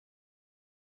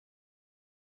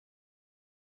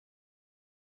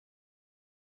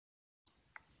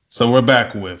So we're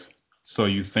back with So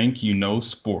You Think You Know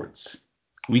Sports.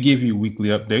 We give you weekly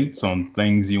updates on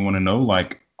things you want to know,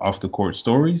 like off the court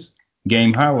stories,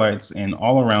 game highlights, and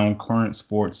all around current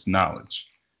sports knowledge,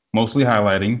 mostly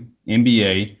highlighting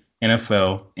NBA,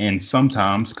 NFL, and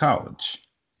sometimes college.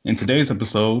 In today's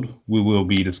episode, we will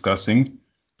be discussing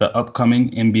the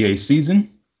upcoming NBA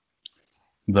season,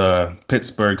 the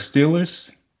Pittsburgh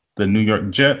Steelers, the New York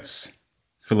Jets,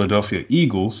 Philadelphia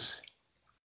Eagles,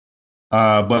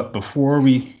 but before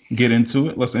we get into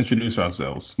it, let's introduce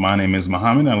ourselves. My name is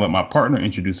Muhammad. I let my partner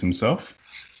introduce himself.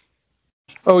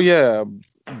 Oh yeah,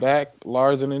 back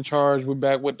Lars and in charge. We're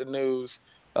back with the news.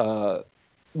 Uh,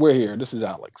 we're here. This is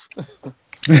Alex.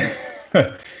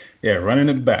 Yeah, running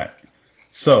it back.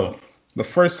 So, the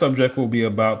first subject will be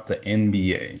about the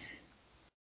NBA.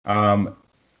 Um,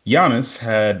 Giannis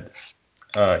had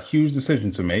a huge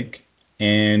decision to make,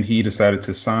 and he decided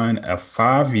to sign a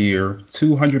 5 year,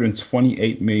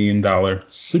 $228 million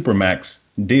Supermax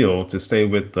deal to stay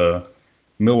with the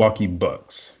Milwaukee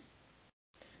Bucks.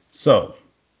 So,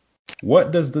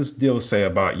 what does this deal say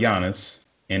about Giannis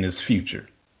and his future?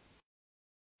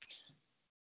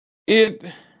 It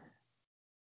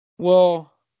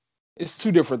well, it's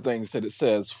two different things that it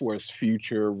says for his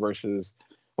future versus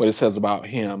what it says about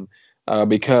him,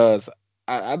 because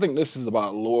I think this is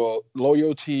about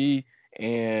loyalty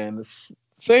and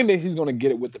saying that he's going to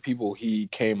get it with the people he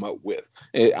came up with.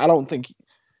 I don't think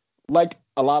like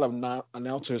a lot of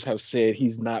announcers have said,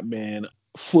 he's not been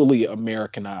fully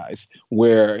Americanized,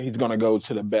 where he's going to go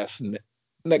to the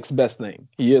next best thing.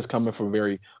 He is coming from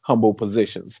very humble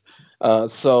positions.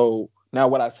 So now,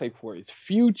 what I say for his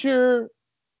future,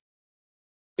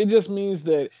 it just means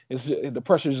that the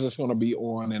pressure is just going to be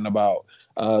on in about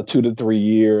 2 to 3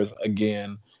 years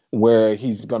again, where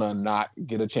he's going to not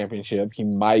get a championship. He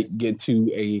might get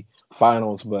to a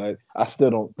finals, but I still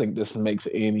don't think this makes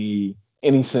any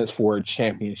sense for a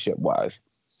championship wise.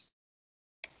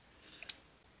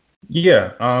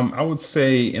 Yeah, I would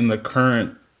say in the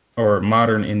current or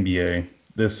modern NBA,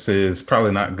 this is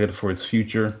probably not good for his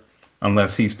future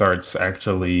unless he starts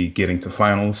actually getting to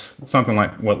finals, something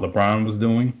like what LeBron was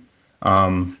doing.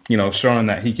 Showing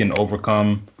that he can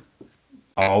overcome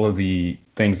all of the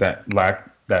things that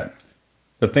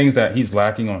he's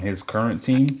lacking on his current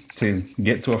team to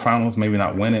get to a finals, maybe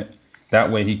not win it.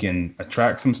 That way he can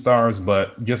attract some stars,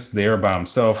 but just there by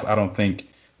himself, I don't think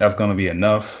that's going to be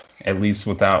enough, at least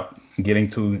without getting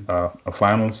to a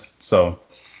finals. So,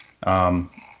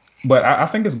 but I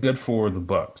think it's good for the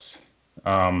Bucks.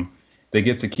 Um, they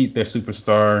get to keep their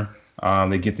superstar.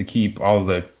 They get to keep all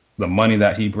of the money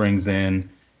that he brings in,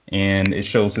 and it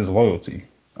shows his loyalty.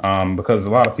 Because a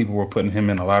lot of people were putting him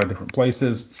in a lot of different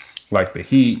places, like the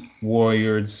Heat,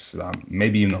 Warriors,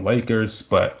 maybe even the Lakers,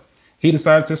 but he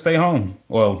decided to stay home.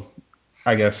 Well,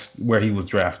 I guess where he was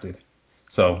drafted.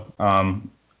 So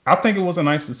I think it was a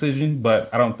nice decision, but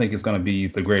I don't think it's going to be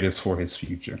the greatest for his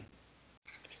future.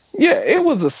 Yeah, it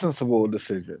was a sensible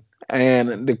decision.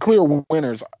 And the clear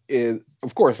winners is,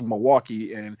 of course,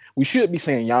 Milwaukee. And we should be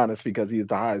saying Giannis because he's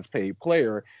the highest paid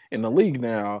player in the league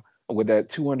now with that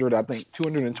 200, I think,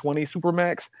 220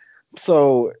 Supermax.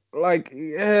 So, like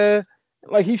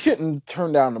he shouldn't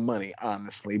turn down the money,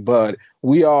 honestly. But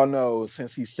we all know,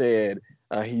 since he said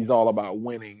he's all about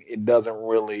winning, it doesn't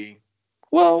really,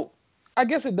 well, I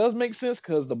guess it does make sense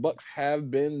because the Bucks have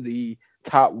been the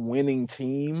top winning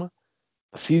team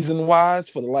season wise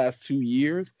for the last 2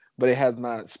 years, but it has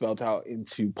not spelled out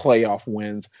into playoff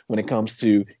wins when it comes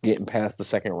to getting past the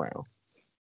second round.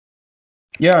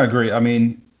 Yeah, I agree. I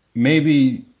mean,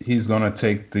 maybe he's going to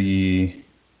take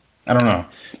I don't know,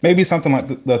 maybe something like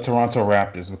the Toronto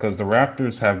Raptors, because the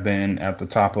Raptors have been at the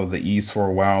top of the East for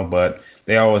a while, but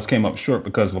they always came up short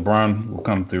because LeBron will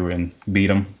come through and beat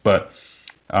them. But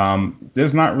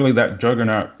there's not really that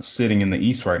juggernaut sitting in the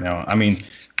East right now. I mean,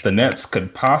 the Nets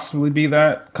could possibly be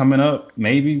that coming up.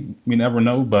 Maybe we never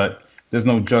know, but there's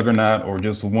no juggernaut or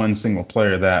just one single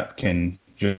player that can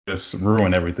just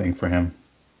ruin everything for him.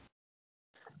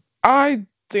 I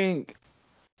think,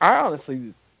 I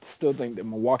honestly still think that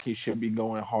Milwaukee should be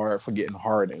going hard for getting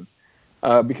Harden.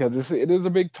 Because it is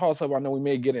a big toss up. I know we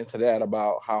may get into that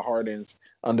about how Harden's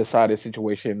undecided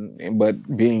situation,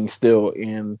 but being still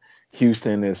in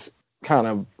Houston is kind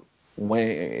of when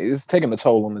it's taking a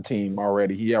toll on the team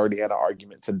already. He already had an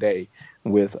argument today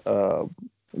with uh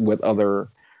with other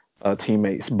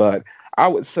teammates, but I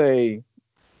would say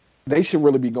they should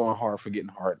really be going hard for getting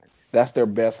Harden. That's their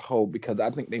best hope because I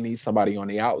think they need somebody on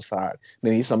the outside.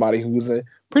 They need somebody who's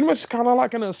pretty much kind of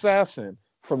like an assassin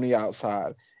from the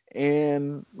outside.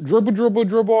 And dribble, dribble,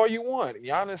 dribble all you want.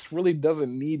 Giannis really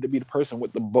doesn't need to be the person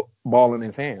with the ball in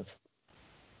his hands.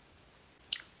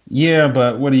 Yeah,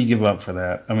 but what do you give up for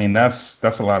that? I mean, that's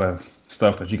a lot of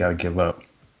stuff that you got to give up.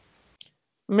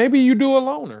 Maybe you do a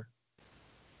loaner.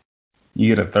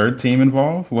 You get a third team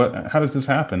involved. What? How does this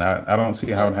happen? I don't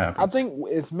see how it I happens. think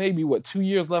it's maybe what 2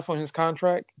 years left on his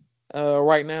contract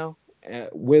right now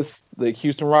with the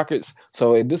Houston Rockets.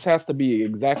 So this has to be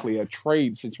exactly a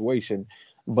trade situation.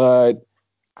 But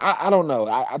I don't know.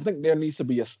 I think there needs to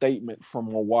be a statement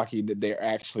from Milwaukee that they're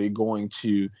actually going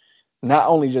to not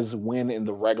only just win in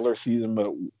the regular season,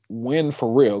 but win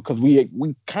for real. Because we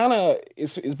kind of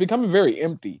it's becoming very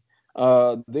empty.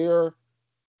 They're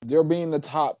being the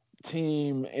top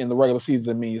team in the regular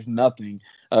season means nothing.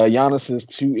 Giannis's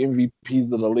two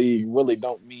MVPs of the league really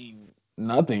don't mean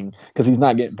nothing because he's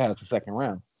not getting past the second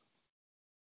round.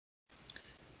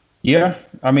 Yeah,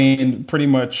 I mean, pretty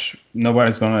much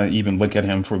nobody's gonna even look at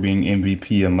him for being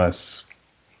MVP unless,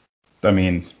 I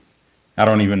mean, I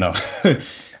don't even know.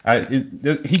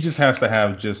 He just has to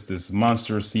have just this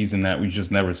monstrous season that we've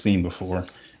just never seen before.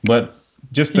 But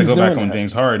just to He's go back doing on that.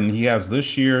 James Harden, he has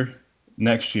this year,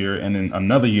 next year, and then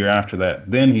another year after that.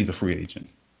 Then he's a free agent.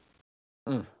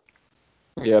 Mm.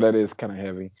 Yeah, that is kind of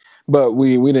heavy. But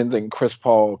we didn't think Chris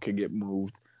Paul could get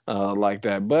moved like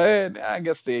that. But I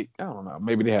guess I don't know,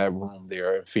 maybe they have room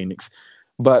there in Phoenix.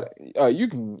 But you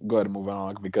can go ahead and move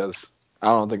on because I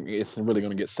don't think it's really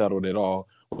going to get settled at all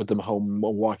with the whole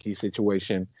Milwaukee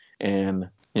situation and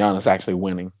Giannis actually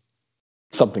winning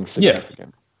something Yeah.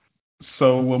 significant.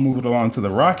 So we'll move it along to the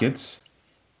Rockets.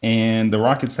 And the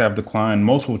Rockets have declined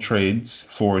multiple trades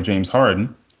for James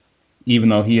Harden, even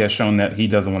though he has shown that he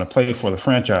doesn't want to play for the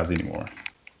franchise anymore.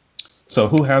 So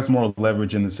who has more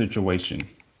leverage in the situation,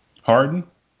 Harden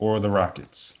or the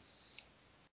Rockets?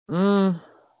 Mm,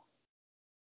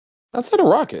 I'd say the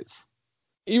Rockets.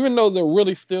 Even though they're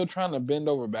really still trying to bend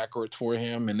over backwards for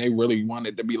him and they really want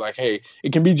it to be like, hey,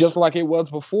 it can be just like it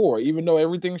was before. Even though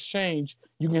everything's changed,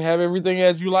 you can have everything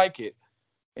as you like it.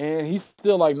 And he's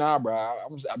still like, nah, bro,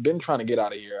 I've been trying to get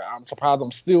out of here. I'm surprised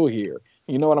I'm still here.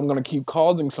 You know what? I'm going to keep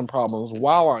causing some problems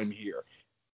while I'm here.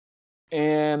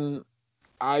 And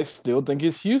I still think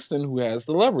it's Houston who has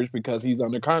the leverage because he's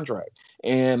under contract.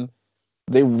 And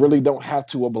they really don't have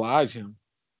to oblige him.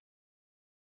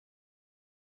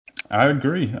 I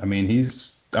agree. I mean,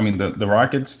 the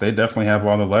Rockets, they definitely have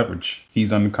all the leverage.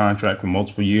 He's under contract for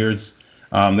multiple years.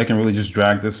 They can really just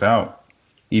drag this out,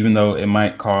 even though it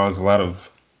might cause a lot of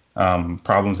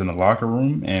problems in the locker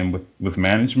room and with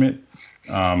management.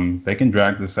 They can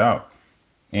drag this out.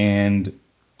 And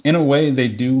in a way, they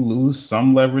do lose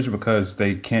some leverage because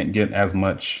they can't get as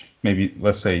much, maybe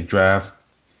let's say draft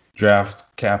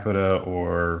capita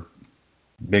or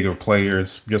bigger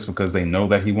players just because they know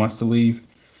that he wants to leave.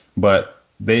 But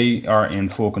they are in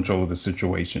full control of the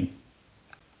situation.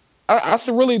 I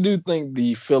really do think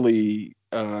the Philly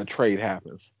trade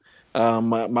happens.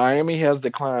 Miami has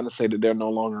declined to say that they're no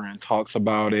longer in talks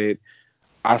about it.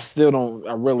 I still don't.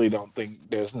 I really don't think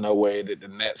there's no way that the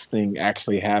Nets thing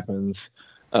actually happens.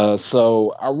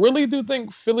 So I really do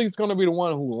think Philly's going to be the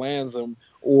one who lands him.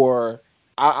 Or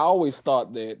I always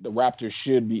thought that the Raptors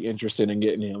should be interested in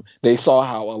getting him. They saw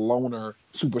how a loner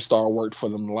superstar worked for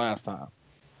them the last time,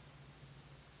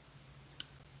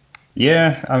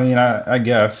 Yeah, I mean, I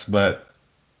guess, but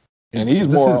and he's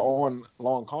this more is on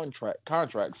long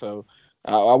contract. So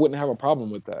I wouldn't have a problem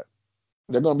with that.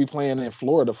 They're going to be playing in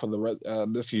Florida for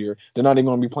this year. They're not even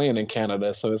going to be playing in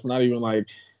Canada, so it's not even like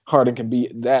Harden can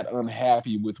be that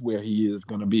unhappy with where he is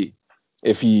going to be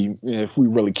if we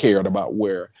really cared about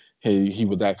where he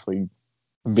was actually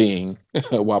being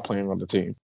while playing on the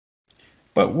team.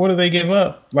 but what do they give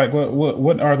up? Like,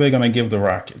 what are they going to give the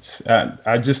Rockets?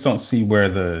 I just don't see where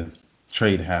the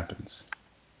trade happens.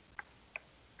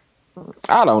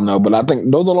 I don't know, but I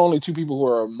think those are the only two people who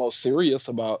are most serious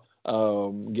about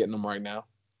getting them right now.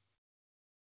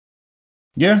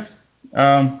 Yeah,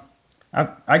 um,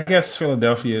 I guess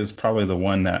Philadelphia is probably the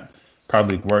one that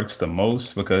probably works the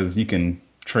most because you can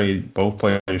trade both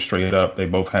players straight up. They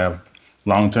both have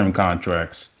long-term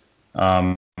contracts.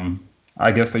 Um,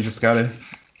 I guess they just got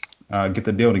to get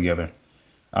the deal together.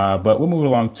 But we'll move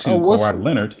along Uh, to what's Kawhi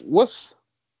Leonard, what's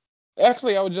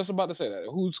actually? I was just about to say that.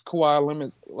 Who's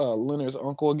Leonard's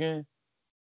uncle again?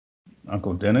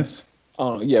 Uncle Dennis.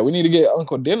 Yeah, we need to get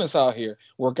Uncle Dennis out here,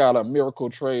 work out a miracle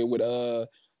trade with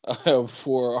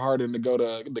for Harden to go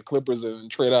to the Clippers and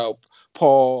trade out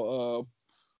Paul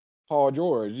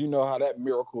George. You know how that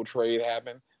miracle trade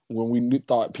happened when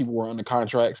thought people were under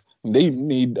contracts. They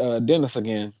need Dennis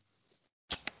again.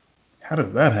 How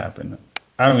did that happen?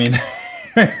 I mean,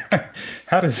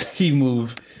 how does he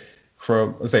move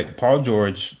from, let's say, Paul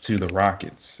George to the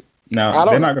Rockets? Now, I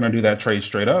they're don't not know. going to do that trade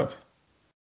straight up.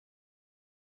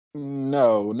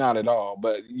 No, not at all.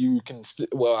 But you can,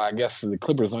 well, I guess the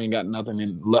Clippers ain't got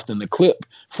nothing left in the clip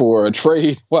for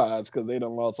trade wise because they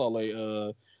done lost all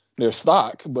their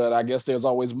stock. But I guess there's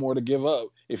always more to give up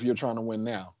if you're trying to win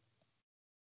now.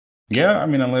 Yeah, I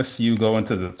mean, unless you go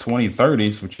into the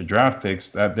 2030s with your draft picks,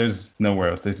 that there's nowhere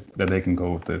else that they can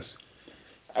go with this.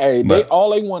 Hey, they But all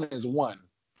they want is one.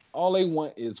 All they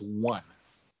want is one.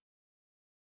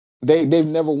 They've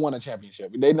never won a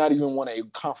championship. They not even won a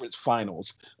conference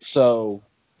finals. So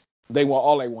they want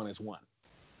all they want is one.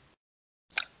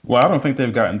 well, I don't think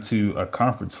they've gotten to a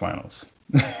conference finals.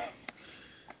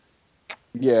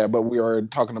 Yeah, but we are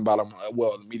talking about them.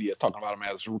 Well, the media is talking about them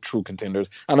as true contenders.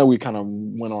 I know we kind of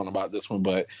went on about this one,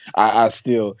 but I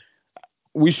still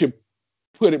we should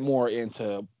put it more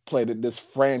into play that this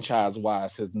franchise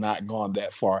wise has not gone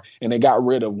that far, and they got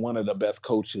rid of one of the best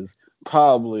coaches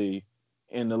probably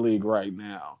in the league right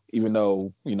now. Even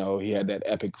though he had that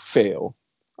epic fail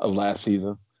of last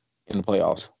season in the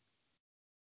playoffs.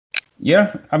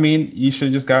 Yeah, I mean, you should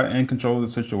have just got in control of the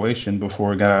situation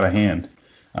before it got out of hand.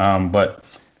 But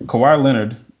Kawhi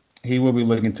Leonard, he will be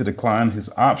looking to decline his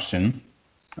option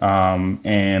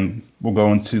and will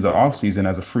go into the offseason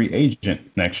as a free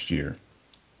agent next year,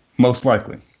 most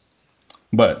likely.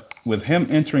 But with him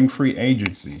entering free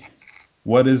agency,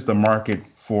 what is the market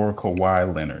for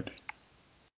Kawhi Leonard?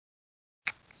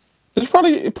 It's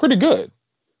probably pretty good.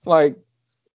 Like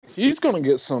he's gonna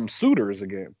get some suitors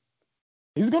again.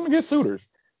 He's gonna get suitors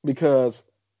because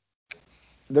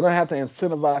they're gonna have to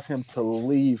incentivize him to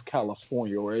leave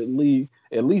California or at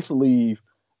least leave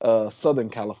Southern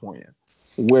California,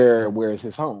 where is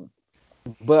his home.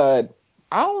 But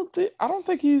I don't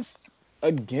think he's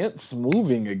against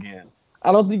moving again.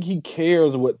 I don't think he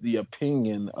cares what the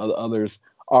opinion of others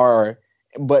are,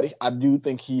 but I do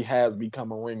think he has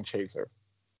become a ring chaser.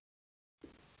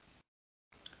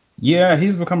 Yeah,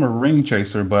 he's become a ring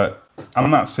chaser, but I'm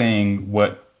not saying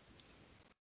what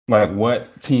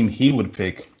team he would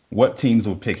pick. What teams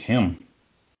would pick him?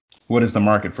 What is the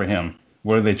market for him?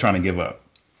 What are they trying to give up?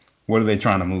 What are they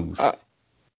trying to move? Uh,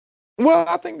 Well,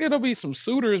 I think there'll be some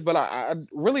suitors, but I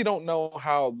really don't know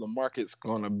how the market's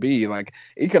gonna be. Like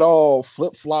it could all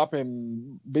flip flop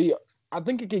and be. I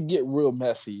think it could get real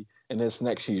messy in this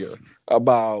next year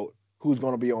about who's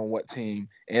gonna be on what team,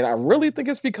 and I really think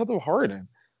it's because of Harden.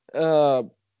 Uh,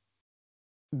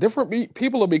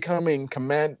 people are becoming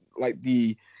command like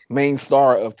the main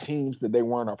star of teams that they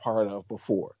weren't a part of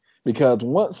before. Because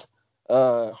once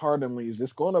Harden leaves,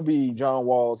 it's going to be John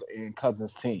Wall's and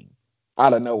Cousins' team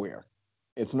out of nowhere.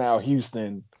 It's now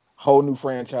Houston, whole new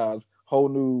franchise, whole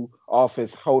new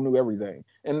office, whole new everything.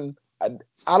 And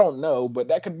I don't know, but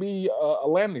that could be a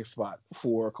landing spot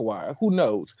for Kawhi. Who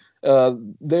knows?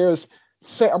 There's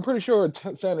I'm pretty sure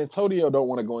San Antonio don't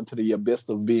want to go into the abyss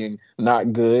of being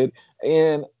not good,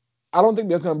 and I don't think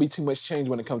there's going to be too much change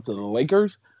when it comes to the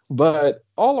Lakers. But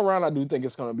all around, I do think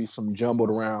it's going to be some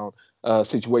jumbled around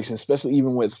situations, especially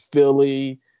even with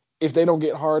Philly. If they don't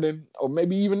get Harden, or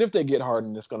maybe even if they get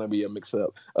Harden, it's going to be a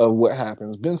mix-up of what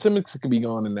happens. Ben Simmons could be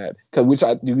gone in that, which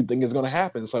I do think is going to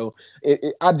happen. So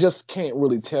I just can't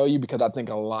really tell you because I think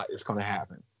a lot is going to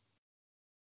happen.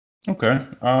 Okay.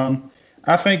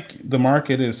 I think the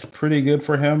market is pretty good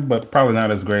for him, but probably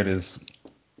not as great as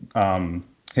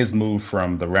his move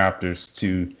from the Raptors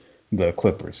to the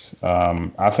Clippers.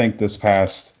 I think this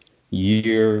past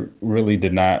year really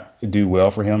did not do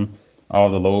well for him. All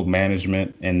the load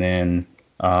management and then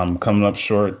coming up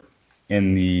short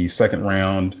in the second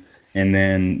round. And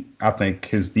then I think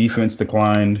his defense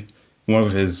declined. One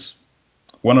of his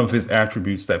one of his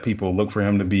attributes that people look for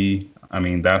him to be. I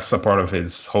mean, that's a part of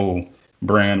his whole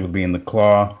brand with being the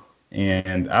claw.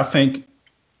 And I think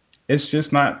it's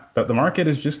just not that the market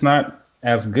is just not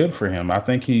as good for him. I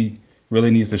think he really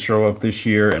needs to show up this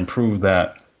year and prove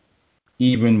that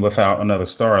even without another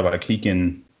star, like he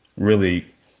can really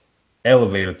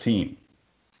elevate a team.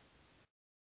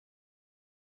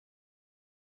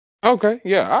 Okay,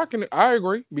 yeah, I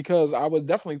agree because I was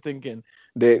definitely thinking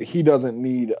that he doesn't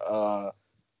need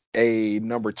a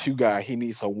number two guy. He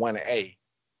needs a 1A.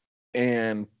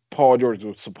 And Paul George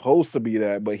was supposed to be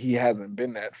that, but he hasn't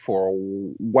been that for a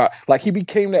while. Like he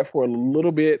became that for a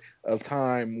little bit of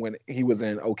time when he was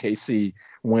in OKC,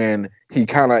 when he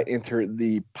kind of entered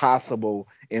the possible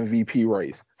MVP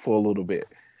race for a little bit,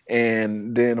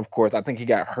 and then of course I think he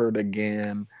got hurt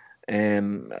again,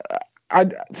 and I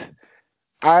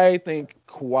I think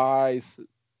Kawhi's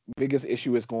biggest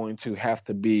issue is going to have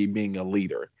to be being a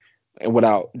leader, and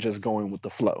without just going with the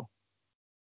flow.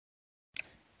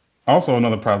 Also,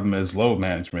 another problem is load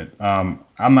management. I'm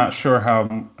not sure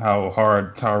how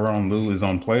hard Tyrone Lue is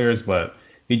on players, but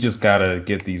he just gotta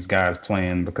get these guys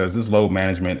playing because this load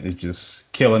management is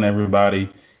just killing everybody.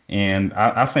 And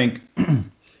I think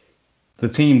the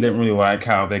team didn't really like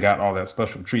how they got all that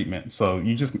special treatment. So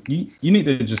you need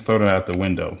to just throw that out the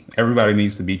window. Everybody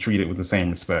needs to be treated with the same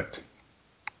respect.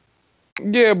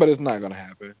 Yeah, but it's not gonna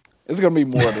happen. It's gonna be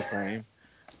more of the same.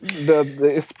 The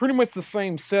it's pretty much the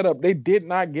same setup. They did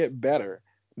not get better.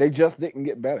 They just didn't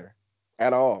get better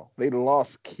at all. They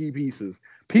lost key pieces.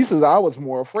 Pieces I was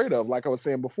more afraid of. Like I was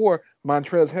saying before,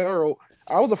 Montrezl Harrell.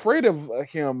 I was afraid of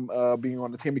him being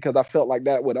on the team because I felt like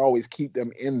that would always keep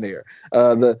them in there.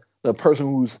 The person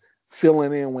who's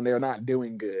filling in when they're not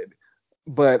doing good.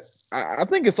 But I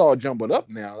think it's all jumbled up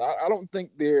now. I don't think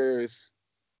they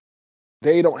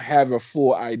don't have a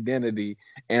full identity.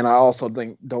 And I also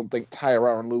don't think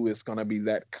Tyronn Lue is going to be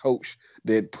that coach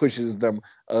that pushes them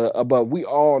above. We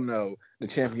all know the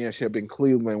championship in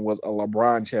Cleveland was a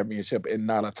LeBron championship and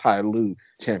not a Ty Lue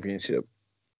championship.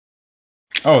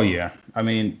 Oh yeah, I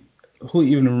mean, who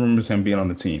even remembers him being on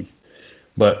the team?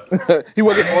 But He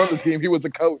wasn't on the team; he was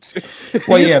the coach.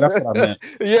 well, yeah, that's what I meant.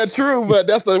 Yeah, true, but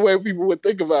that's the way people would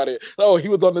think about it. Oh, he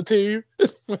was on the team.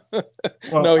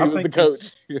 Well, No, I he was the think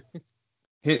his coach.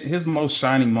 his most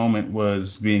shining moment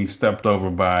was being stepped over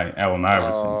by Allen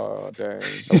Iverson. Oh, dang!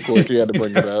 Of course, you had to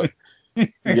bring it up.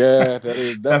 that's, Yeah,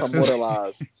 that's that's his.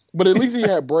 immortalized. But at least he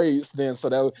had braids then, so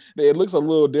that it looks a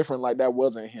little different. Like that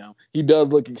wasn't him. He does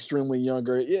look extremely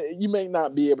younger. You may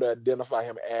not be able to identify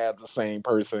him as the same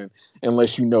person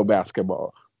unless you know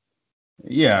basketball.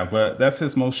 Yeah, but that's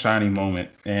his most shining moment,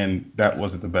 and that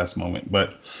wasn't the best moment.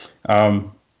 But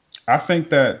um, I think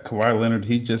that Kawhi Leonard,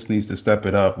 he just needs to step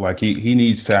it up. Like he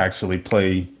needs to actually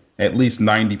play at least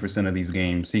 90% of these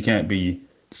games. He can't be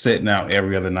sitting out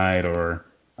every other night or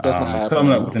That's not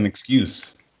coming happening. up with No, an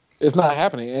excuse. it's not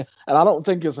happening, and I don't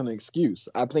think it's an excuse.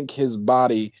 I think his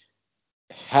body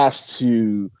has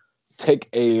to take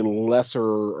a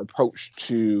lesser approach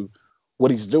to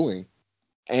what he's doing,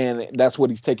 and that's what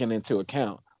he's taking into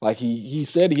account. Like he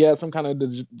said he had some kind of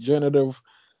degenerative,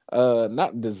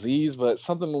 not disease, but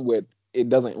something with it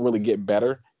doesn't really get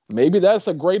better. Maybe that's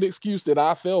a great excuse that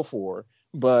I fell for,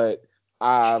 but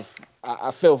I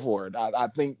fell for it. I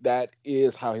think that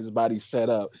is how his body's set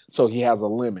up, so he has a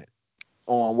limit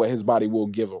on what his body will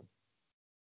give him.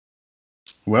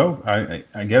 Well,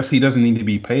 I guess he doesn't need to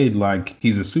be paid like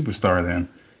he's a superstar then.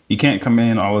 He can't come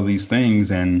in all of these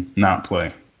things and not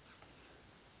play.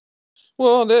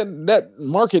 Well, that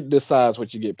market decides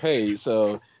what you get paid.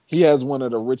 So he has one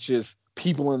of the richest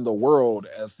people in the world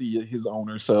as his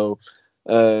owner. So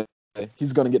uh,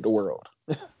 he's going to get the world,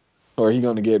 or he's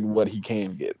going to get what he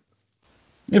can get.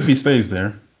 If he stays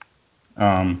there.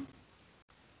 Um,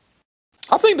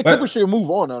 I think the Clippers but should move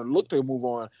on or look to move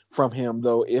on from him,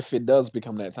 though, if it does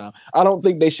become that time. I don't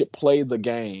think they should play the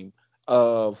game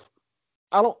of.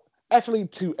 I don't actually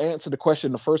to answer the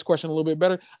question, the first question a little bit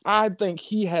better. I think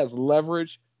he has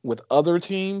leverage with other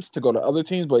teams to go to other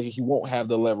teams, but he won't have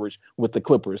the leverage with the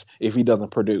Clippers if he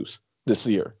doesn't produce this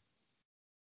year.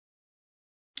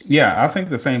 yeah, I think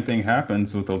the same thing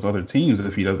happens with those other teams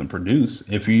if he doesn't produce.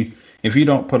 If you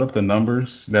don't put up the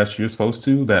numbers that you're supposed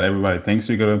to, that everybody thinks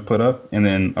you're going to put up, and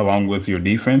then along with your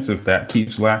defense, if that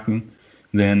keeps lacking,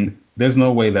 then there's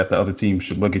no way that the other team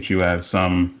should look at you as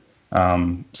some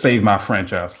save my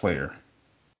franchise player.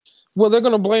 Well, they're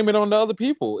going to blame it on the other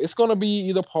people. It's going to be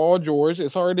either Paul George.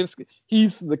 It's already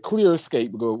he's the clear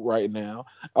scapegoat right now,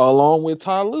 along with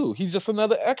Ty Lue. He's just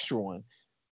another extra one.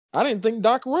 I didn't think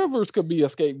Doc Rivers could be a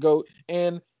scapegoat,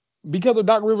 and because of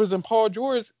Doc Rivers and Paul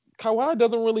George, Kawhi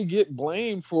doesn't really get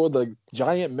blamed for the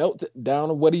giant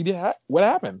meltdown of what he did. What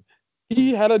happened?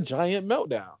 He had a giant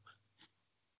meltdown.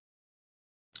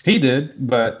 He did,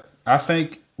 but I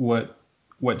think what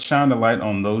shined the light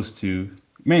on those two,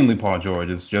 mainly Paul George,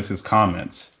 is just his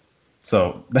comments.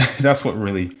 So that's what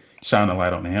really shined the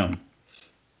light on him.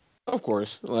 Of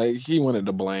course, like he wanted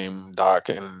to blame Doc,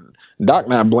 and Doc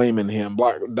not blaming him.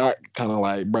 Doc kind of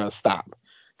like, bruh, stop,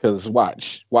 because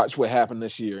watch what happened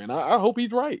this year, and I hope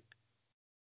he's right.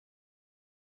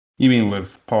 You mean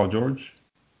with Paul George?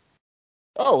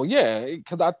 Oh yeah,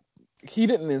 because I he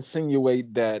didn't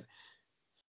insinuate that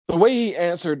the way he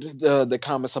answered the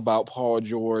comments about Paul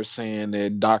George saying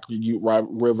that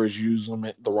Rivers used him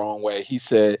the wrong way, he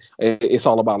said it's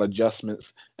all about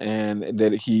adjustments and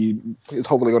that he is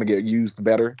hopefully going to get used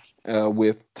better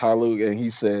with Tyloo. And he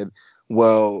said,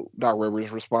 well, Doc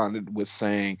Rivers responded with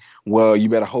saying, well, you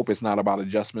better hope it's not about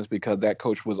adjustments because that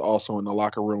coach was also in the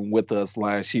locker room with us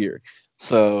last year.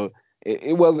 So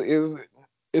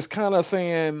it's kind of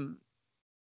saying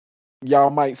y'all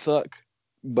might suck,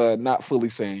 but not fully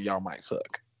saying y'all might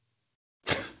suck.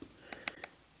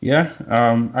 Yeah,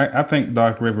 I think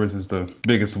Doc Rivers is the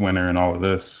biggest winner in all of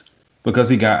this because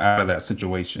he got out of that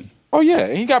situation. Oh yeah,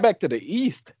 and he got back to the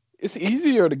East. It's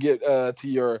easier to get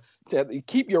to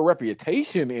keep your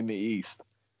reputation in the East.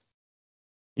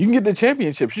 You can get the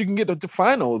championships. You can get the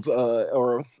finals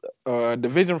or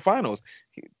division finals.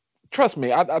 Trust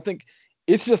me, I think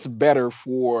it's just better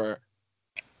for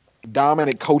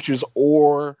dominant coaches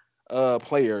or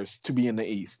players to be in the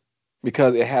East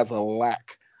because it has a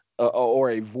lack or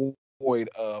a void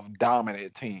of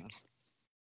dominant teams.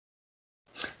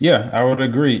 Yeah, I would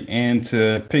agree. And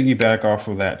to piggyback off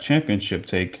of that championship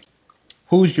take,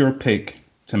 who's your pick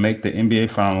to make the NBA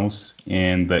Finals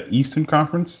in the Eastern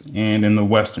Conference and in the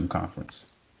Western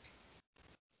Conference?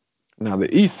 Now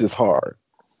the East is hard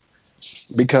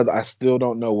because I still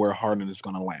don't know where Harden is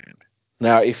going to land.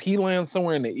 Now, if he lands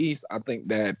somewhere in the East, I think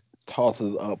that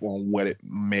tosses up on what it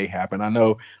may happen. I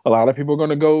know a lot of people are going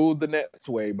to go the Nets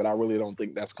way, but I really don't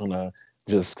think that's going to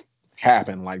just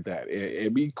happen like that.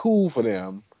 It'd be cool for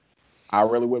them. I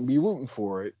really wouldn't be rooting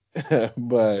for it,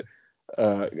 but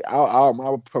I'm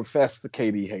a professed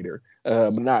KD hater,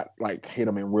 but not like hate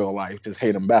him in real life, just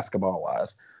hate him basketball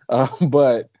wise.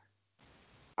 But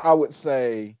I would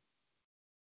say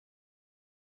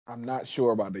I'm not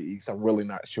sure about the East. I'm really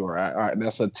not sure.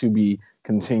 That's a to be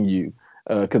continued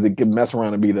because it can mess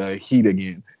around and be the Heat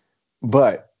again.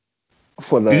 But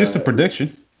for It's just a the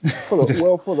prediction. Just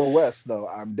for the West though,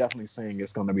 I'm definitely saying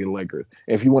it's going to be the Lakers.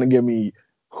 If you want to give me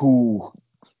who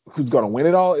who's going to win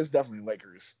it all, it's definitely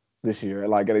Lakers this year.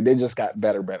 Like they just got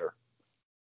better.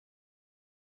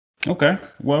 okay.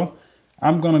 Well,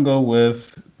 I'm gonna go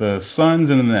with the Suns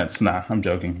and the Nets. Nah, I'm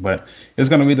joking, but it's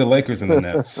gonna be the Lakers and the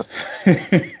Nets.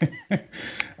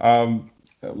 um,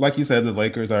 like you said, the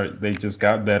Lakers are they just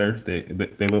got better.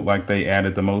 They look like they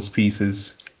added the most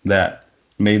pieces that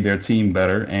made their team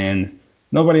better, and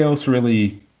nobody else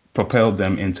really propelled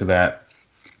them into that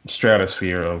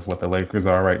stratosphere of what the Lakers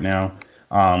are right now.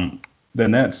 The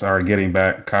Nets are getting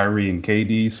back Kyrie and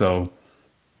KD, so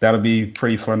that'll be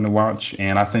pretty fun to watch.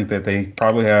 And I think that they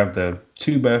probably have the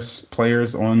two best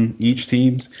players on each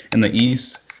teams in the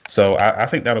East. So I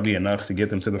think that'll be enough to get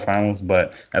them to the finals.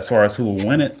 But as far as who will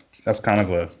win it, that's kind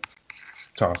of a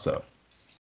toss up.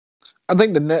 I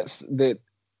think the Nets that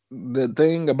the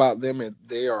thing about them is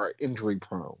they are injury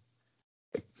prone.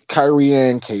 Kyrie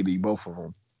and KD, both of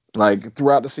them. Like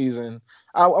throughout the season,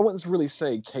 I wouldn't really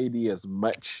say KD as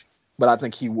much, but I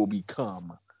think he will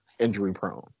become injury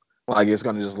prone. Like it's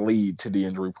going to just lead to the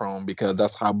injury prone because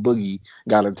that's how Boogie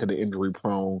got into the injury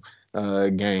prone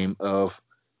game of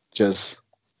just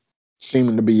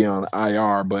seeming to be on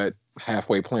IR, but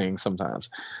halfway playing sometimes.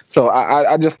 So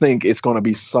I just think it's going to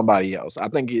be somebody else. I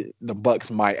think the Bucks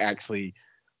might actually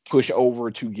push over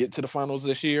to get to the finals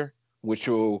this year, which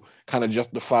will kind of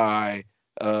justify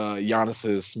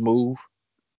Giannis's move,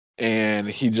 and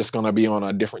he's just going to be on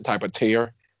a different type of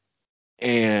tear,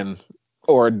 and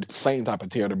or same type of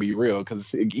tear to be real,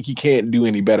 because he can't do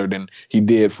any better than he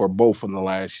did for both of the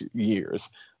last years.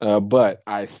 But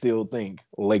I still think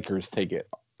Lakers take it.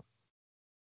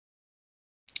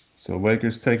 So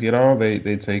Lakers take it all. They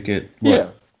take it Yeah.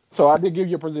 what? So I did give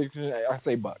you a prediction. I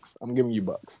say Bucks. I'm giving you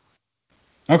Bucks.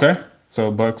 Okay.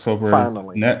 So Bucks over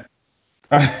Finally. net.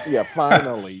 Yeah,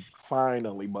 finally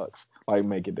Bucks. Like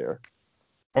make it there.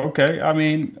 Okay. I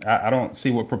mean, I don't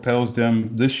see what propels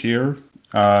them this year.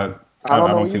 Uh, I don't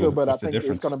I know don't see either, but I what's the think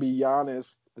it's going difference. to be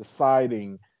Giannis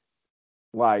deciding,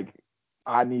 like,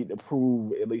 I need to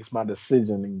prove at least my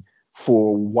decisioning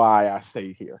for why I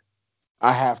stay here.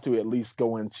 I have to at least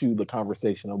go into the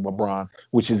conversation of LeBron,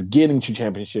 which is getting to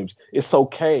championships. It's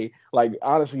okay. Like,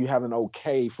 honestly, you have an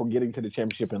okay for getting to the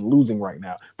championship and losing right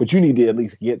now, but you need to at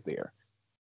least get there.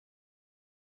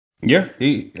 Yeah,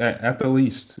 at the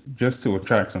least just to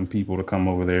attract some people to come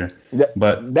over there. That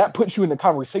But that puts you in the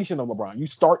conversation of LeBron. You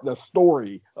start the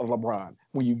story of LeBron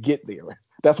when you get there.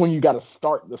 That's when you got to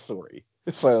start the story.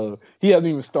 So he hasn't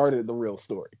even started the real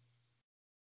story.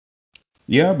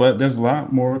 yeah, but there's a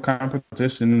lot more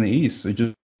competition in the East. It's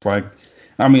just like,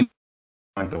 I mean,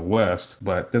 like the West,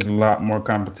 but there's a lot more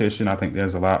competition. I think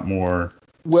there's a lot more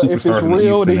Well, if it's superstars in the real,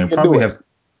 East then than he there can do probably it. has.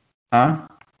 Huh?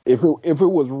 If it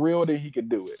was real, then he could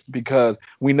do it because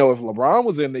we know if LeBron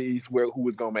was in the East, where who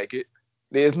was gonna make it?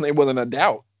 It wasn't a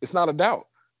doubt. It's not a doubt.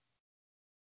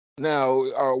 Now,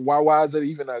 why is it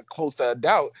even a close to a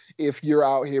doubt if you're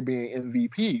out here being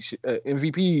MVP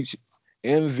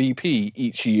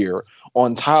each year,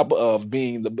 on top of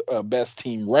being the best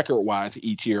team record wise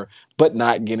each year, but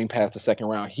not getting past the second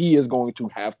round? He is going to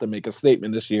have to make a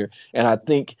statement this year, and I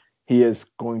think he is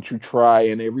going to try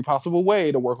in every possible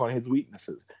way to work on his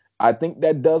weaknesses. I think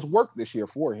that does work this year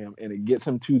for him, and it gets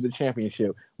him to the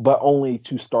championship, but only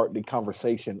to start the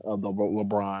conversation of the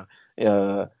LeBron,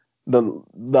 uh,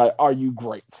 the "Are you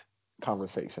great?"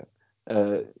 conversation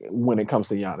when it comes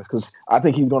to Giannis, because I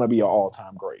think he's going to be an all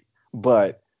time great,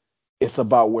 but it's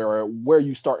about where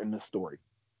you start in this story,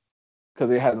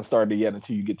 because it hasn't started yet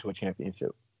until you get to a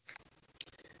championship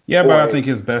Yeah, but or I a think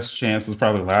his best chance was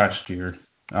probably last year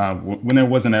when there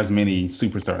wasn't as many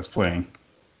superstars playing.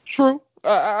 true.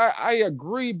 I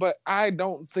agree, but I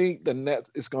don't think the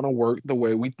Nets is going to work the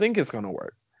way we think it's going to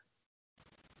work.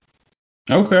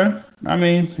 Okay. I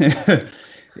mean,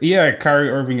 yeah, Kyrie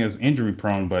Irving is injury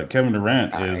prone, but Kevin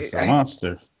Durant I, is a I,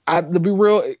 monster. to be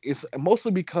real, it's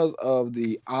mostly because of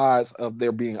the odds of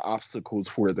there being obstacles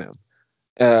for them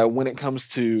when it comes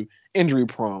to injury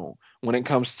prone, when it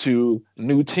comes to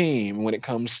new team, when it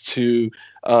comes to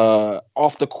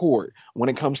off the court, when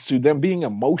it comes to them being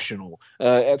emotional.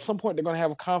 At some point, they're going to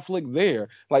have a conflict there.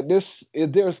 Like this,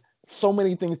 there's so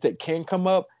many things that can come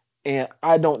up, and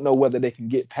I don't know whether they can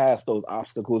get past those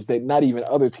obstacles that not even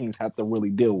other teams have to really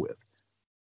deal with.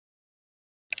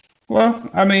 Well,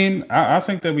 I mean, I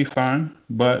think they'll be fine,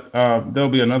 but there'll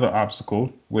be another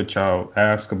obstacle, which I'll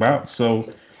ask about. So,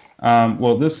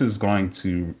 well, this is going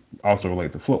to also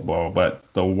relate to football, but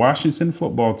the Washington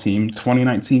football team,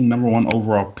 2019 number one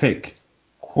overall pick,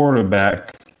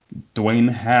 quarterback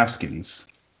Dwayne Haskins,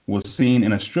 was seen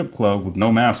in a strip club with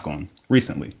no mask on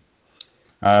recently.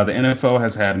 The NFL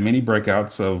has had many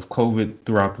breakouts of COVID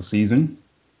throughout the season,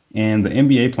 and the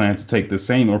NBA plans to take the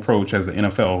same approach as the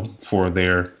NFL for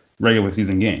their regular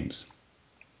season games.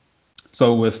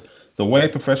 So, with the way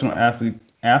professional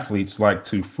athletes like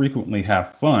to frequently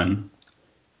have fun,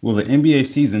 will the NBA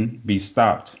season be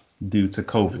stopped due to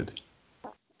COVID?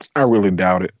 I really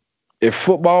doubt it. If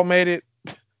football made it,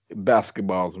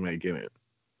 basketball's making it.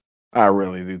 I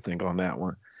really do think on that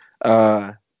one.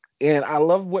 Uh, and I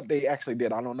love what they actually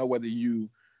did. I don't know whether you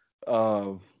uh,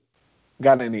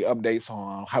 got any updates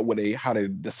on how they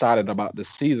decided about the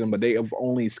season, but they have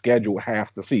only scheduled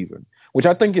half the season, which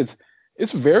I think is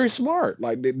it's very smart.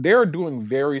 Like they're doing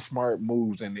very smart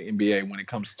moves in the NBA when it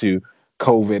comes to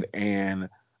COVID and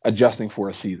adjusting for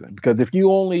a season. Because if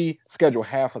you only schedule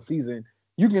half a season,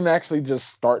 you can actually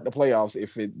just start the playoffs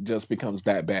if it just becomes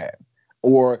that bad.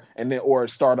 Or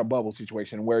start a bubble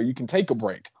situation where you can take a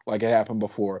break like it happened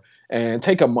before and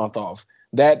take a month off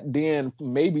that then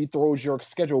maybe throws your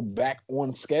schedule back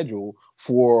on schedule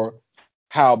for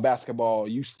how basketball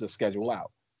used to schedule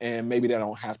out. And maybe they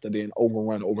don't have to then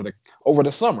overrun over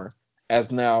the summer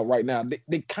as now right now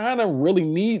they kind of really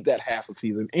need that half a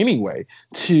season anyway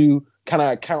to kind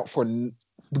of account for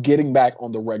getting back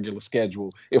on the regular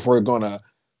schedule if we're going to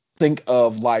think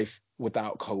of life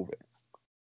without COVID.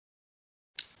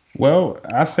 Well,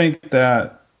 I think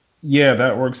that, yeah,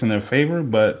 that works in their favor,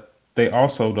 but they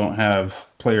also don't have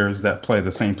players that play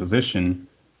the same position.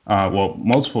 Well,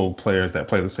 multiple players that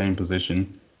play the same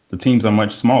position. The teams are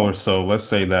much smaller. So let's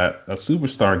say that a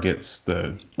superstar gets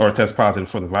or tests positive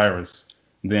for the virus,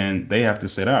 then they have to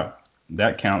sit out.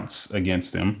 That counts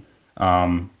against them.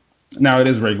 Um, Now it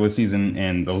is regular season,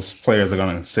 and those players are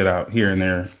going to sit out here and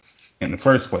there in the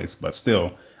first place. But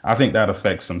still, I think that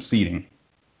affects some seeding.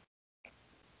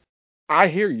 I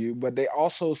hear you, but they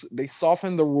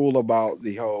softened the rule about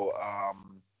the whole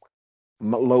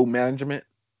load management,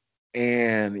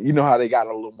 and you know how they got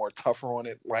a little more tougher on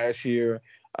it last year.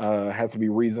 Has to be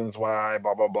reasons why,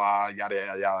 blah blah blah, yada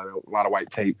yada yada. A lot of white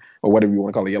tape or whatever you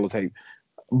want to call it, yellow tape.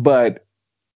 But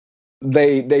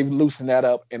they've loosened that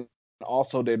up, and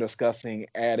also they're discussing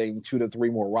adding 2 to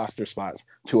 3 more roster spots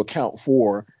to account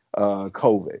for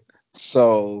COVID.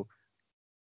 So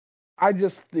I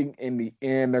just think in the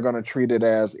end they're going to treat it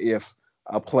as if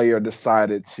a player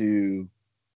decided to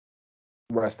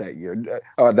rest that year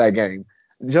that game,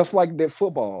 just like the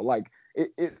football. Like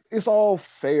it's all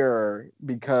fair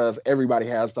because everybody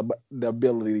has the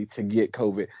ability to get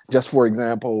COVID. Just for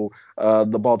example,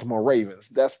 the Baltimore Ravens.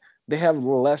 They have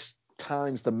less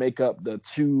times to make up the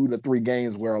 2 to 3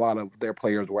 games where a lot of their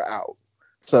players were out.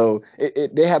 So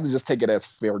they have to just take it as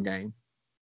fair game.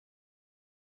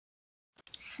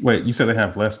 Wait, you said they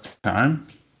have less time?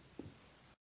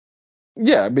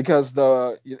 Yeah, because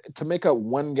the to make up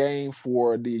one game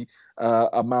for the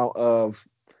amount of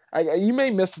you may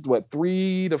miss what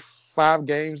 3 to 5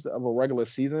 games of a regular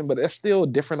season, but it's still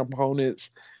different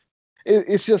opponents.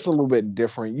 It's just a little bit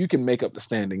different. You can make up the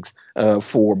standings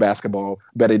for basketball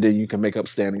better than you can make up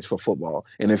standings for football.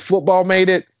 And if football made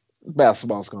it,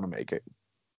 basketball's going to make it.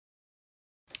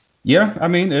 Yeah, I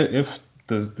mean, if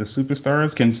the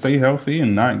superstars can stay healthy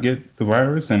and not get the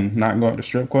virus and not go out to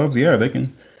strip clubs, yeah, they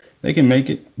can They can make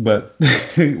it, but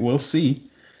we'll see.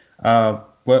 But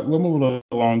we'll move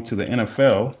along to the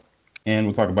NFL, and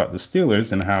we'll talk about the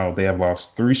Steelers and how they have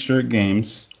lost three straight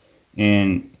games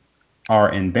and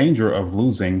are in danger of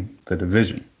losing the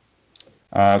division.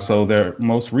 So their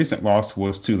most recent loss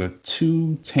was to the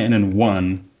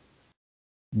 2-10-1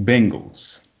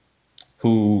 Bengals,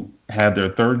 who had their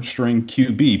third string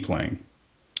QB playing.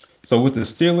 So with the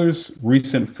Steelers'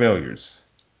 recent failures,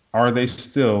 are they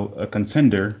still a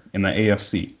contender in the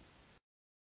AFC?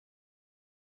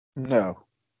 No.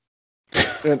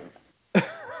 And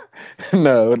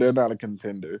no, they're not a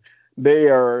contender. They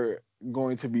are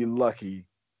going to be lucky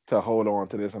to hold on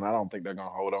to this, and I don't think they're going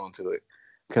to hold on to it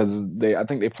because I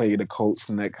think they play the Colts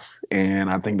next, and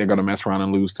I think they're going to mess around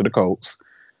and lose to the Colts.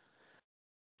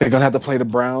 They're going to have to play the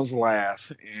Browns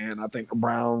last, and I think the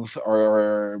Browns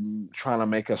are trying to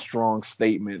make a strong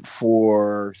statement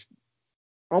for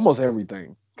almost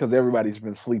everything because everybody's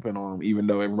been sleeping on them, even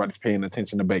though everybody's paying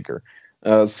attention to Baker.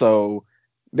 So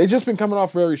they've just been coming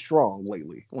off very strong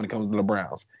lately when it comes to the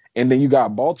Browns. And then you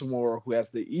got Baltimore, who has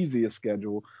the easiest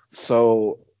schedule.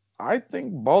 So I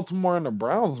think Baltimore and the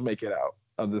Browns make it out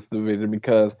of this division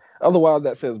because otherwise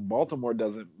that says Baltimore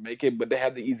doesn't make it, but they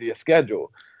have the easiest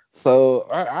schedule. So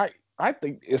I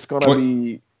think it's gonna What?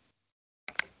 be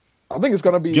I think it's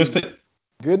gonna Just be to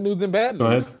good news and bad go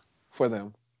ahead. news for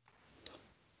them.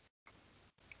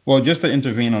 Well, just to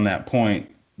intervene on that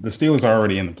point, the Steelers are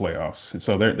already in the playoffs,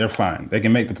 so they're fine. They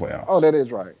can make the Oh, playoffs. that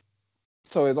is right.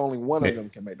 So it's only one of They, them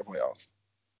can make the playoffs.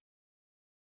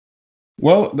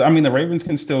 well, I mean, the Ravens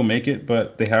can still make it,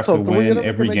 but they have So to three of win them can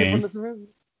every make it from game. this division.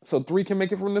 So three can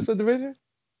make it from this division.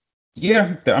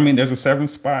 Yeah, I mean, there's a seventh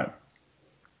spot.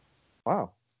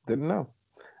 Wow, didn't know.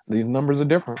 These numbers are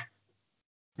different.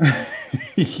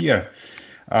 Yeah,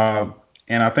 uh,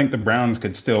 and I think the Browns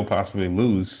could still possibly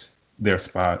lose their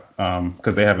spot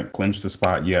because they haven't clinched the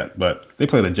spot yet. But they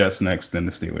play the Jets next, then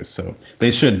the Steelers, so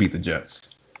they should beat the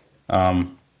Jets.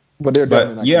 Um, But they're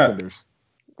definitely but not yeah, contenders.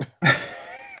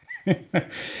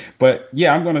 but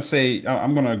yeah, I'm gonna say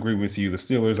I'm gonna agree with you. The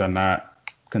Steelers are not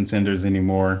contenders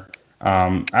anymore.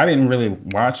 I didn't really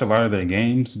watch a lot of their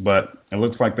games, but it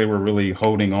looks like they were really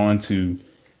holding on to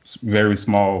very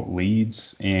small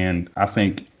leads, and I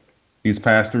think these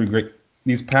past three great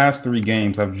these past three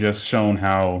games have just shown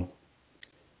how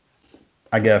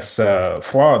I guess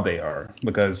flawed they are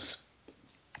because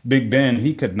Big Ben,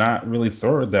 he could not really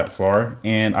throw it that far.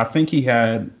 And I think he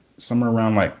had somewhere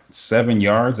around like 7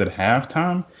 yards at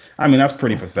halftime. I mean, that's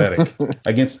pretty pathetic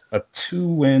against a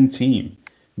 2-win team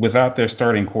without their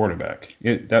starting quarterback.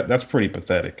 That's pretty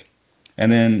pathetic.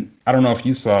 And then I don't know if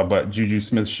you saw, but Juju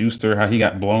Smith Schuster, how he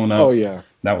got blown Oh up. yeah.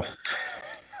 That was,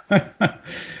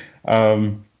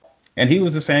 and he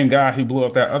was the same guy who blew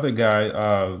up that other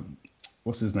guy.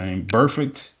 What's his name?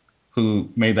 Perfect, who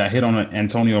made that hit on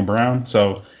Antonio Brown.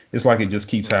 So it's like it just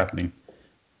keeps happening.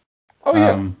 Oh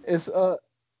yeah. Um, It's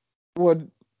well,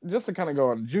 just to kind of go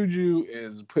on, Juju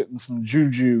is putting some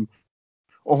juju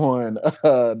on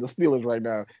the Steelers right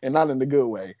now, and not in the good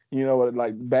way. You know what,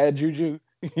 like bad juju.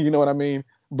 You know what I mean?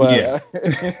 yeah,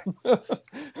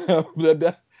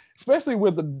 But especially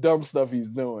with the dumb stuff he's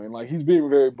doing, like he's being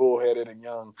very bullheaded and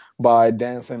young by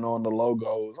dancing on the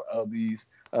logos of these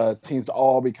teams,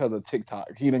 all because of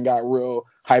TikTok. He done got real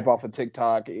hype off of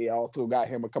TikTok. He also got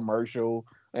him a commercial,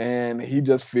 and he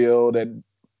just feel that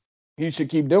he should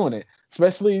keep doing it.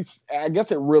 Especially, I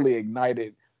guess it really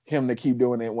ignited him to keep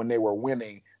doing it when they were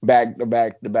winning back to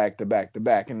back to back to back to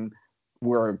back, and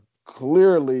were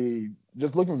clearly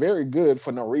just looking very good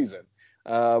for no reason.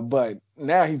 But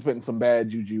now he's putting some bad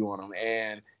juju on him,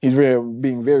 and he's really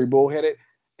being very bullheaded.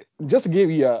 Just to give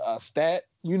you a stat,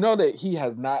 you know that he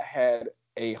has not had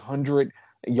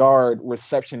 100-yard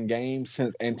reception game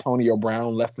since Antonio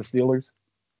Brown left the Steelers.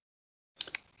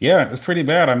 yeah, it's pretty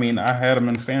bad. I mean, I had him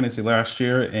in fantasy last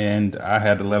year, and I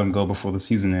had to let him go before the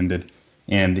season ended.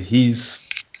 And he's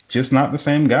just not the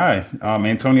same guy.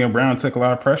 Antonio Brown took a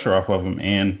lot of pressure off of him,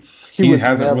 and He he was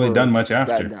hasn't really done never much that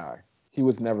after. guy. He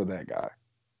was never that guy.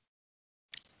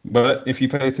 But if you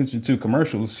pay attention to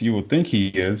commercials, you would think he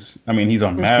is. I mean, he's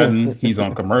on Madden, he's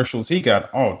on commercials, he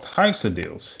got all types of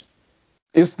deals.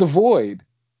 It's the void.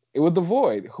 It was the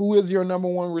void. Who is your number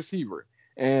one receiver?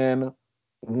 And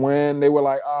when they were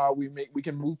like, we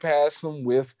can move past him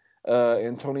with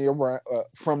Antonio Brown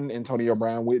from Antonio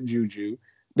Brown with Juju,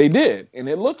 they did, and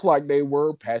it looked like they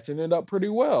were patching it up pretty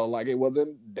well. Like it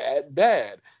wasn't that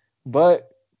bad, but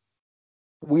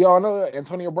we all know that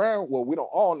Antonio Brown. Well, we don't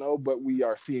all know, but we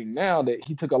are seeing now that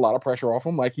he took a lot of pressure off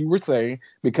him, like you were saying,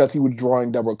 because he was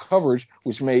drawing double coverage,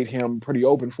 which made him pretty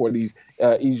open for these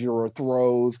easier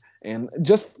throws, and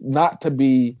just not to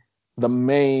be. the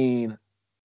main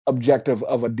objective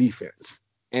of a defense,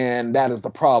 and that is the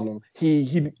problem. He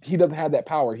doesn't have that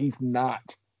power. He's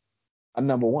not a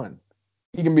number one.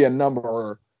 He can be a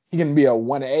number. He can be a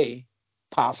 1A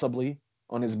possibly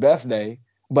on his best day,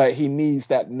 but he needs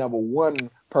that number one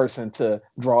person to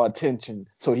draw attention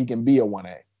so he can be a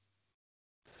 1A.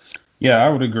 Yeah, I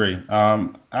would agree.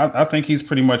 I think he's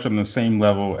pretty much on the same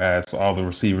level as all the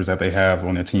receivers that they have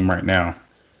on their team right now.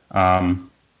 Um,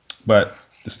 but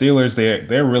the Steelers,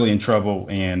 they're really in trouble,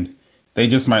 and they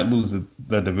just might lose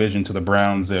the division to the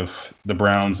Browns if the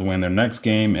Browns win their next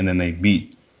game and then they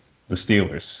beat the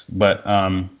Steelers. But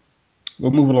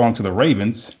we'll move along to the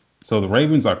Ravens. So the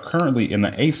Ravens are currently in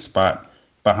the eighth spot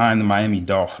behind the Miami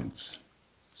Dolphins.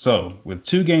 So with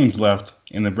 2 games left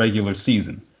in the regular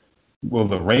season, will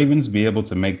the Ravens be able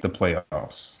to make the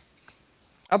playoffs?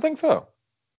 I think so.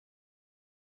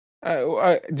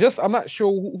 I'm not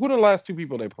sure who the last two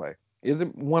people they play. Is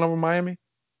it one of them Miami?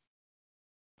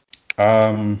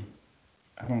 Um,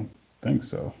 I don't think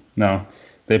so. No,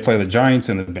 they play the Giants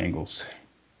and the Bengals.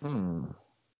 Hmm.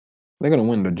 They're gonna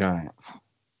win the Giants.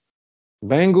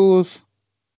 Bengals.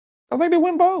 I think they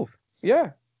win both.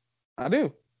 Yeah, I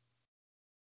do.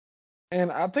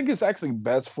 And I think it's actually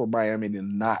best for Miami to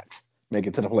not make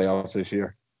it to the playoffs this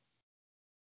year.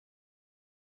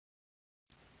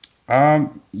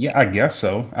 Yeah, I guess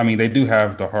so. I mean, they do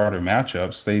have the harder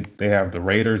matchups. They have the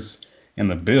Raiders and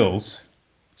the Bills,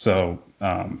 so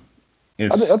I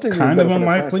it's think it's kind of better for the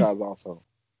unlikely. franchise also.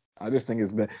 I just think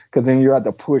it's better because then you have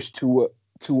to push two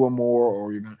or more,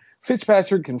 or you're gonna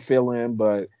Fitzpatrick can fill in,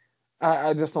 but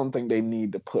I just don't think they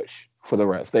need to push for the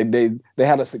rest. They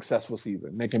had a successful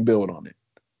season. They can build on it.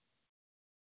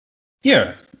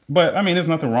 Yeah, but I mean, there's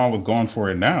nothing wrong with going for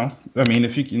it now. I mean,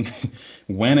 if you can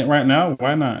win it right now,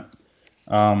 why not?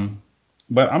 Um,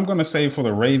 but I'm gonna say for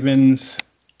the Ravens,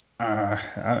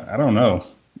 I don't know.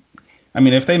 I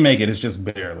mean, if they make it, it's just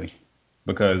barely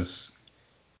because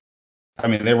I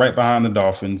mean they're right behind the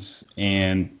Dolphins,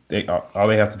 and they all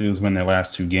they have to do is win their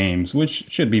last 2 games, which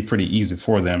should be pretty easy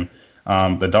for them.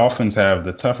 The Dolphins have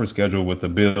the tougher schedule with the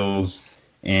Bills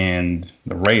and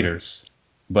the Raiders,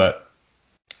 but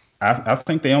I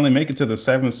think they only make it to the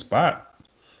seventh spot,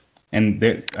 and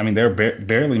I mean they're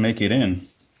barely make it in,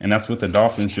 and that's with the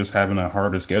Dolphins just having a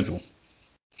harder schedule.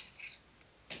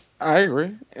 I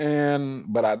agree,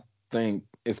 but I think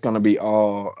it's gonna be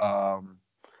all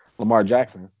Lamar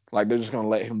Jackson. Like they're just gonna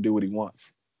let him do what he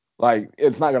wants. Like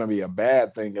it's not gonna be a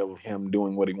bad thing of him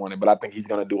doing what he wanted, but I think he's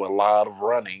gonna do a lot of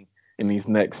running in these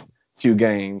next few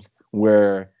games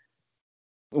where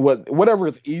whatever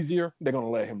is easier, they're gonna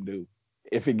let him do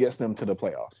if it gets them to the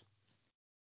playoffs.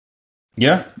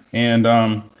 Yeah, and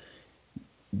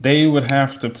they would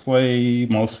have to play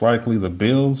most likely the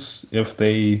Bills if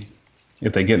they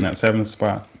get in that seventh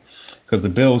spot because the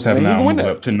Bills And have then he now can win moved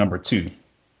that. up to number 2.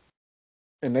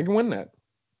 And they can win that.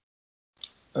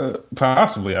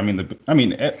 Possibly. I mean,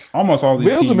 almost all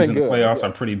these Bills have teams been in the good. playoffs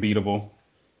are Yes, pretty beatable.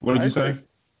 What did I you agree. say?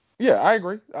 Yeah, I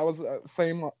agree. I was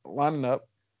same lining up.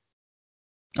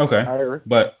 Okay, I agree.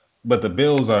 but the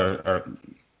Bills are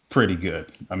pretty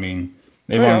good. I mean,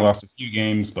 they've They only are. lost a few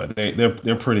games, but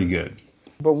they're pretty good.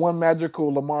 But one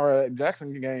magical Lamar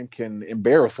Jackson game can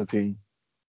embarrass a team,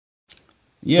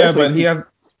 Yeah, especially but if he he, has.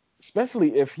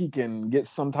 especially if he can get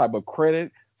some type of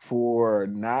credit for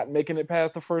not making it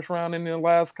past the first round in the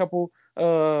last couple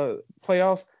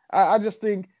playoffs. I just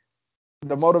think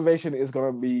the motivation is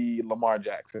going to be Lamar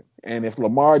Jackson, and if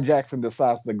Lamar Jackson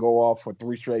decides to go off for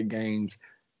 3 straight games,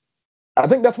 I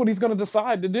think that's what he's going to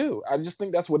decide to do. I just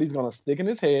think that's what he's going to stick in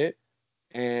his head,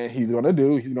 and he's going to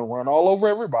do. He's going to run all over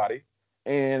everybody,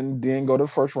 and then go to the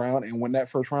first round and win that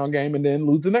first round game, and then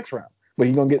lose the next round. But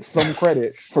he's going to get some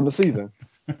credit from the season.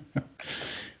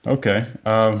 Okay.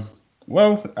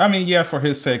 Well, I mean, yeah, for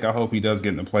his sake, I hope he does get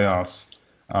in the playoffs.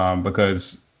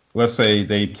 Because let's say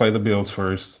they play the Bills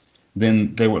first,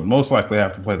 then they would most likely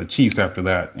have to play the Chiefs after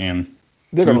that, and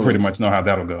They're we going to pretty lose. much know how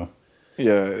that'll go.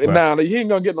 Yeah, But now he ain't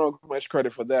gonna get no much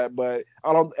credit for that, but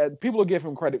I don't. People will give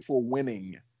him credit for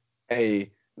winning a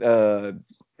uh,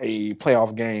 a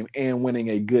playoff game and winning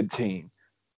a good team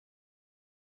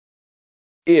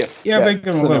if yeah, they that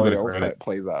give him a little bit of scenario credit.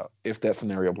 plays out. If that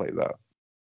scenario plays out,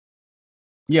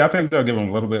 Yeah, I think they'll give him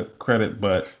a little bit of credit,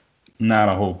 but not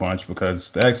a whole bunch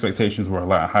because the expectations were a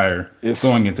lot higher it's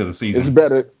going into the it's season.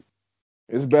 better.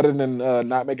 It's better than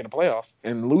not making the playoffs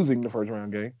and losing the first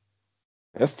round game.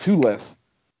 That's 2 less.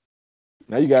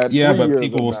 Now you got Yeah, three but years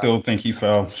people of will not. still think he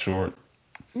fell short.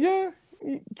 Yeah,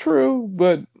 true,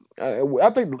 but I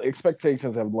think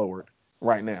expectations have lowered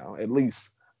right now, at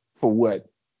least for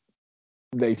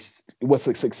they what's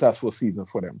a successful season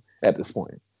for them at this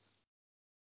point.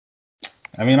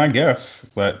 I mean, I guess,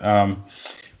 but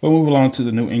we'll move along to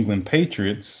the New England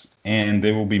Patriots, and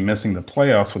they will be missing the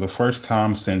playoffs for the first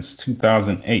time since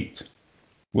 2008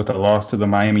 with a loss to the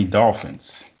Miami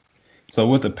Dolphins. So,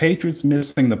 with the Patriots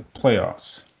missing the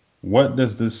playoffs, what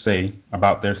does this say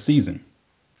about their season?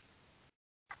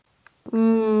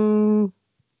 Mm,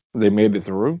 they made it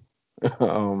through.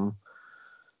 um,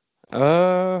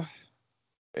 uh,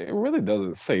 it really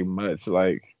doesn't say much.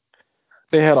 Like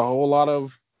they had a whole lot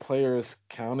of players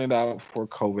counted out for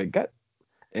COVID.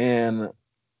 And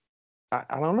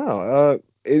I don't know.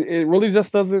 It really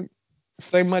just doesn't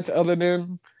say much other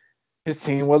than his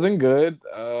team wasn't good.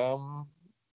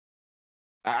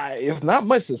 It's not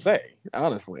much to say,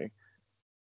 honestly.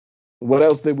 What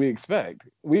else did we expect?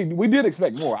 We did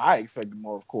expect more. I expected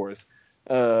more, of course,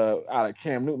 out of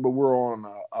Cam Newton, but we're on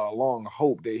a long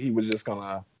hope that he was just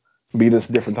gonna be this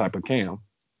different type of Cam.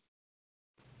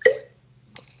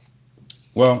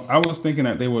 Well, I was thinking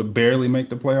that they would barely make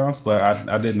the playoffs, but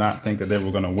I did not think that they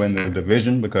were going to win the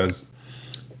division because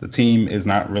the team is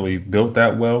not really built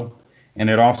that well. And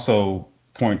it also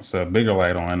points a bigger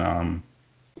light on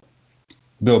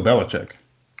Bill Belichick,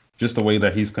 just the way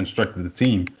that he's constructed the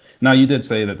team. Now, you did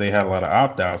say that they had a lot of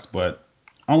opt outs, but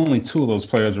only two of those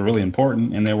players were really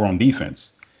important, and they were on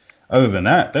defense. Other than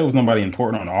that, there was nobody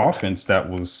important on offense that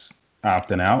was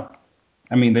opting out.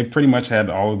 I mean, they pretty much had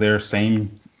all of their same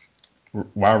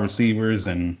wide receivers,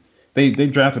 and they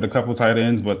drafted a couple tight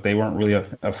ends, but they weren't really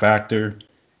a factor.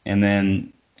 And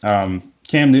then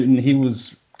Cam Newton, he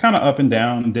was kind of up and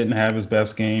down, didn't have his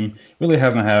best game. Really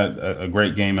hasn't had a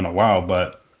great game in a while,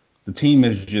 but the team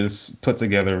is just put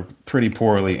together pretty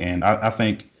poorly. And I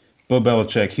think Bill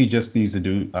Belichick, he just needs to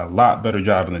do a lot better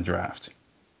job in the draft.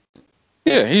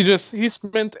 Yeah, he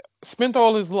spent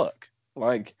all his luck.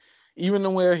 Like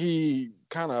even where he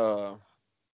kind of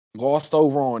glossed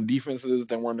over on defenses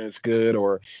that weren't as good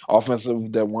or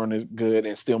offensive that weren't as good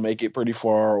and still make it pretty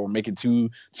far or make it to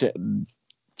the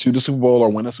Super Bowl or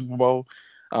win a Super Bowl.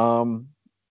 Um,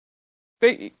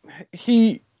 they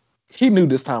he he knew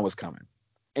this time was coming,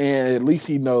 and at least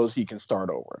he knows he can start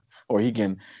over or he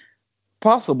can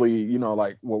possibly,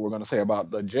 like what we're going to say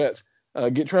about the Jets,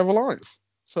 get Trevor Lawrence.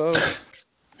 So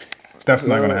That's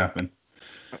not going to uh, happen.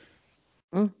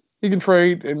 he can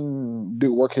trade and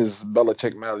do work his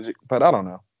Belichick magic, but I don't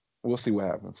know. We'll see what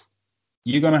happens.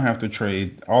 You're going to have to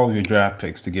trade all of your draft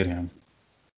picks to get him.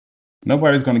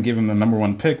 Nobody's going to give him the number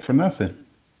one pick for nothing.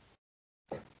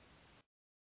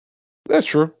 That's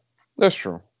true. That's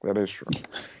true. That is true.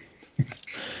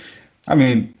 I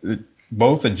mean,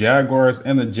 both the Jaguars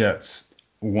and the Jets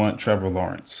want Trevor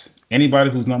Lawrence. Anybody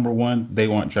who's number one, they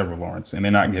want Trevor Lawrence, and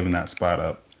they're not giving that spot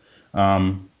up.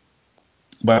 Um,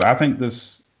 but I think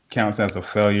this counts as a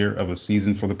failure of a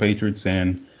season for the Patriots,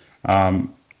 and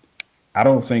um, I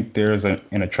don't think there's an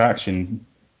attraction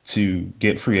to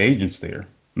get free agents there,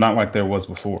 not like there was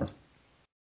before.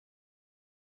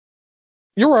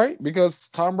 You're right because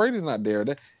Tom Brady's not there.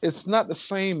 It's not the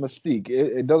same mystique.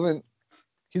 It doesn't.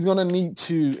 He's going to need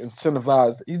to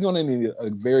incentivize. He's going to need a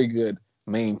very good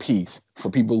main piece for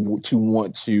people to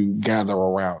want to gather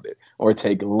around it or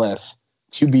take less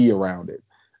to be around it.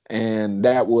 And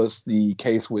that was the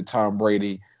case with Tom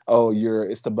Brady. Oh,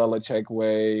 it's the Belichick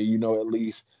way. At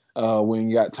least when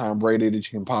you got Tom Brady, that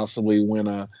you can possibly win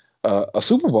a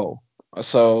Super Bowl.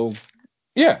 So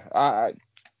yeah,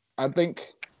 I think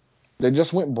they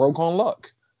just went broke on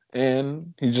luck,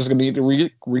 and he's just gonna need to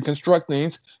reconstruct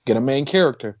things, get a main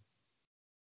character.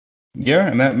 Yeah,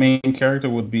 and that main character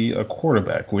would be a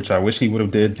quarterback, which I wish he would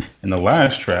have did in the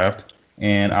last draft,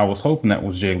 and I was hoping that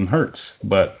was Jalen Hurts,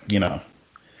 but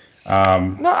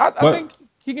um, No, I but think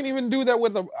he can even do that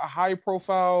with a high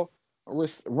profile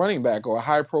running back or a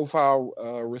high profile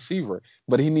receiver.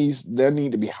 But there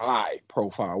need to be high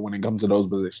profile when it comes to those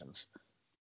positions.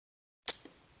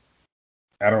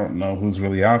 I don't know who's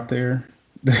really out there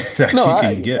that No, you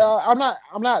can get.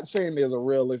 I'm not saying there's a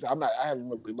realistic. I'm not. I haven't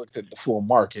really looked at the full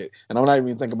market, and I'm not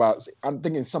even thinking about. I'm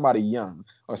thinking somebody young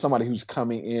or somebody who's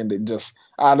coming in that just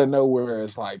out of nowhere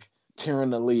is like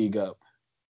tearing the league up.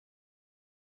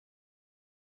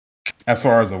 As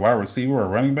far as a wide receiver or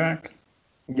running back,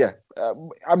 Yeah,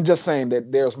 I'm just saying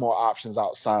that there's more options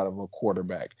outside of a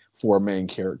quarterback for a main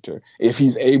character. If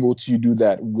he's able to do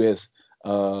that with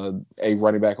a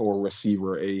running back or a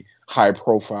receiver, a high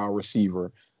profile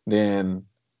receiver, then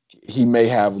he may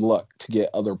have luck to get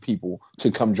other people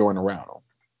to come join around him,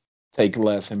 take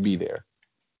less and be there.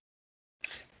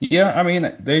 yeah, I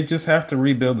mean they just have to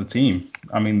rebuild the team.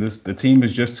 I mean the team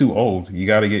is just too old. You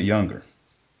got to get younger.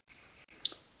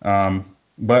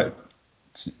 But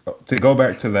to go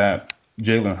back to that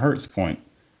Jalen Hurts point,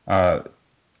 uh,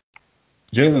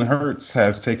 Jalen Hurts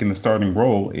has taken the starting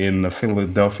role in the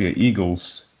Philadelphia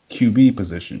Eagles QB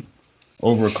position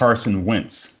over Carson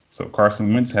Wentz. So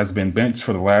Carson Wentz has been benched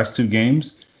for the last two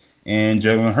games, and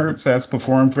Jalen Hurts has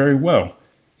performed very well.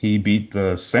 He beat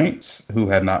the Saints, who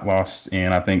had not lost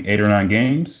in, I think, 8 or 9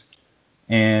 games,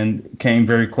 and came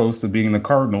very close to beating the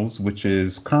Cardinals, which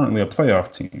is currently a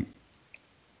playoff team.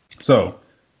 So,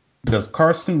 does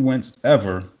Carson Wentz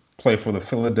ever play for the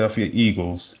Philadelphia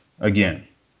Eagles again?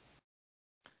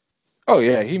 Oh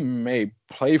yeah, he may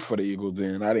play for the Eagles.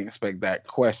 Then I didn't expect that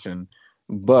question,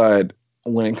 but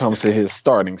when it comes to his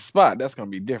starting spot, that's going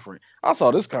to be different. I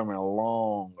saw this coming a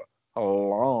long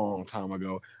time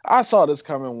ago. I saw this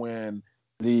coming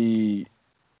the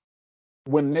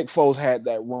when Nick Foles had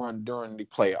that run during the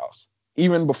playoffs.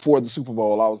 Even before the Super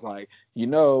Bowl, I was like,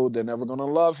 they're never gonna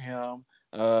love him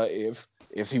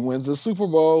if he wins the Super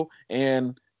Bowl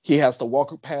and he has to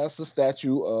walk past the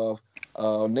statue of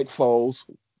Nick Foles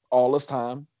all this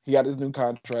time. He got his new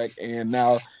contract, and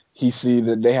now he see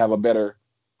that they have a better,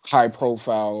 high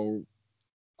profile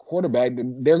quarterback.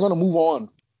 They're gonna move on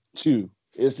too.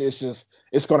 It's just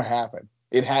it's gonna happen.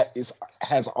 It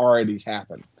has already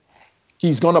happened.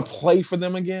 He's going to play for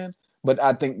them again, but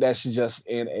I think that's just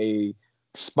in a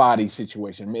spotty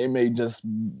situation. It may just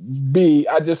be,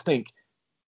 I just think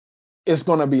it's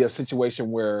going to be a situation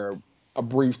where a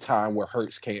brief time where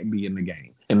Hurts can't be in the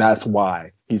game. And that's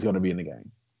why he's going to be in the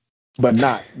game, but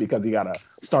not because he got a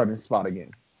starting spot again.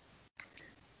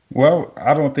 Well,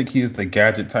 I don't think he is the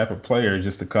gadget type of player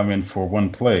just to come in for one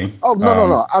play. Oh no, no,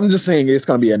 no! I'm just saying it's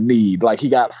going to be a need. Like he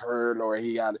got hurt or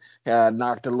he got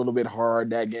knocked a little bit hard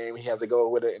that game. He had to go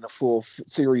with it in a full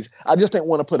series. I just didn't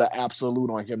want to put an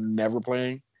absolute on him never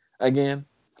playing again.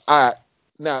 I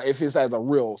Now if it's as a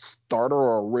real starter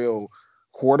or a real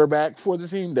quarterback for the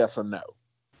team, that's a no.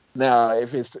 Now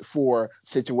if it's for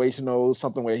situational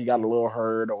something where he got a little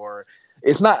hurt or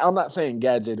it's not. I'm not saying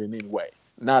gadget in any way.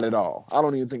 Not at all. I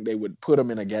don't even think they would put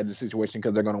him in a gadget situation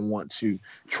because they're going to want to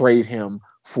trade him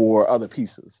for other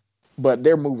pieces. But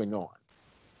they're moving on.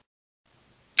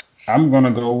 I'm going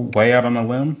to go way out on a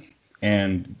limb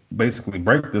and basically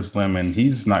break this limb, and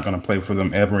he's not going to play for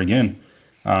them ever again.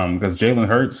 Because Jalen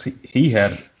Hurts, he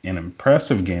had an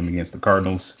impressive game against the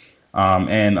Cardinals,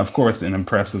 and of course, an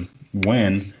impressive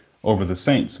win over the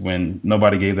Saints when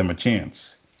nobody gave them a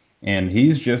chance. And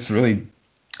he's just really,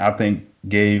 I think,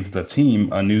 gave the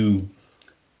team a new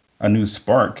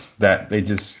spark that they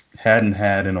just hadn't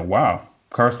had in a while.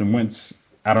 Carson Wentz,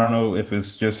 I don't know if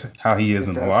it's just how he is It's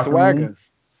in the that locker room. swagger.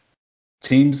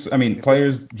 I mean, It's this.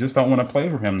 players just don't want to play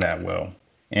for him that well.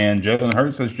 And Jalen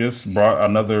Hurts has just brought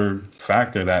another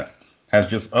factor that has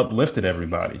just uplifted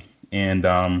everybody. And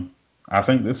I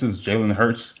think this is Jalen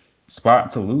Hurts'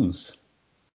 spot to lose.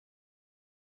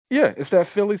 Yeah, it's that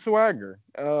Philly swagger.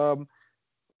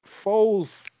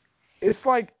 Foles. It's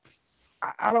like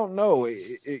I don't know.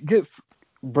 It gets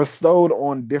bestowed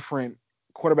on different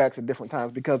quarterbacks at different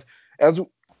times because as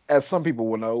as some people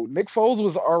will know, Nick Foles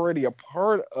was already a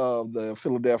part of the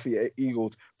Philadelphia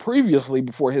Eagles previously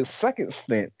before his second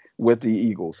stint with the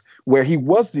Eagles, where he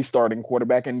was the starting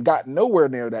quarterback and got nowhere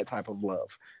near that type of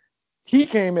love. He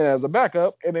came in as a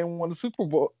backup and then won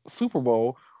the Super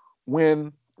Bowl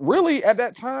when really at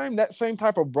that time that same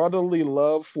type of brotherly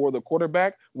love for the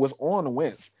quarterback was on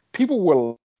Wentz. People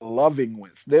were loving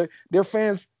Wentz. They're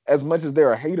fans as much as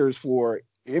they're haters for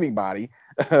anybody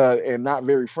and not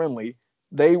very friendly.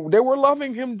 They were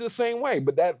loving him the same way,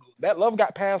 but that love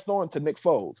got passed on to Nick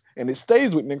Foles, and it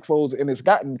stays with Nick Foles, and it's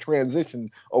gotten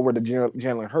transitioned over to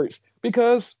Jalen Hurts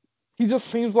because he just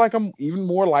seems like an even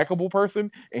more likable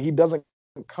person, and he doesn't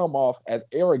come off as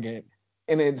arrogant.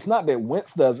 And it's not that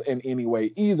Wentz does in any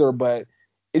way either, but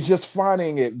it's just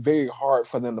finding it very hard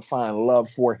for them to find love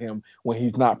for him when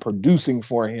he's not producing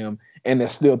for him, and they're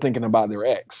still thinking about their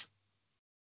ex.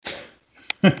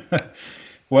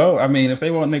 Well, I mean, if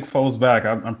they want Nick Foles back,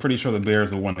 I'm pretty sure the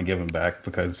Bears will want to give him back Yeah,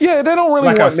 because, they don't really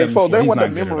like I want Nick said Foles. before, They he's want the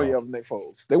not good at memory all. of Nick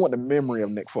Foles. They want the memory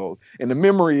of Nick Foles, and the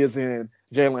memory is in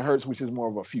Jalen Hurts, which is more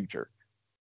of a future.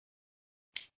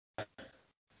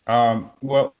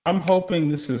 Well, I'm hoping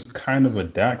this is kind of a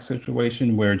Dak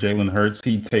situation where Jalen Hurts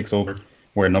he takes over,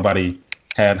 where nobody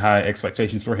had high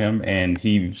expectations for him, and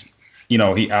he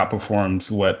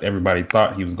outperforms what everybody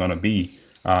thought he was going to be.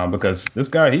 Because this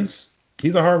guy,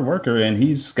 he's a hard worker and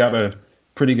he's got a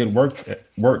pretty good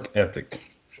work ethic.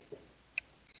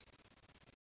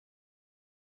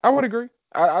 I would agree.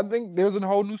 I think there's a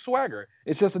whole new swagger.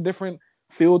 It's just a different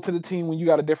feel to the team when you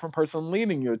got a different person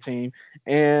leading your team.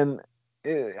 And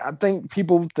I think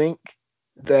people think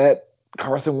that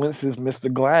Carson Wentz is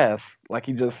Mr. Glass. Like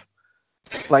he just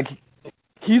like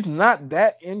He's not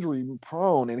that injury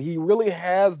prone, and he really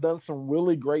has done some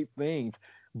really great things.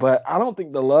 But I don't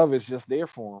think the love is just there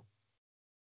for him.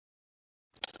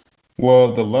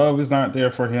 Well, the love is not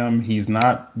there for him. He's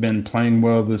not been playing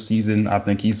well this season. I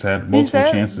think he's had He's multiple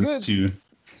had chances good. to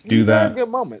do He's had that good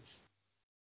moments.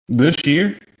 this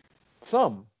year.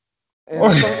 Some, and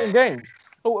I'm talking in What games.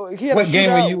 He had a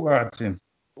game were shootout. you watching?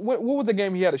 What was the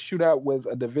game he had a shootout with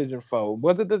a division foe?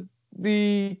 Was it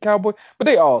the Cowboys? But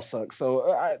they all suck.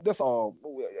 So that's all.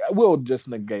 We'll just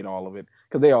negate all of it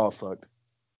because they all sucked.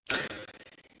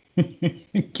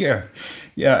 Yeah,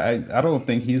 yeah. I don't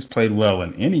think he's played well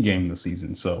in any game this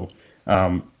season. So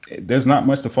there's not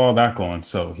much to fall back on.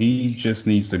 So he just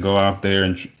needs to go out there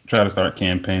and try to start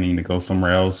campaigning to go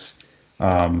somewhere else.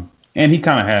 And he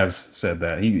kind of has said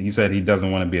that. He said he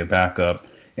doesn't want to be a backup,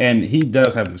 and he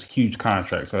does have this huge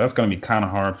contract. So that's going to be kind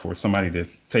of hard for somebody to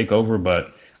take over.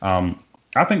 But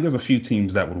I think there's a few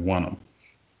teams that would want him.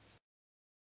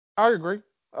 I agree.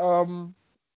 Um,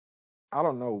 I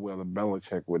don't know whether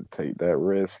Belichick would take that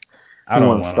risk. I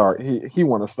don't want him. He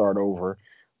want to start over,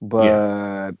 Yeah,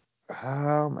 but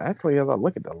actually, as I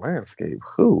look at the landscape,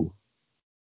 who?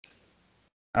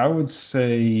 I would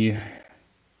say.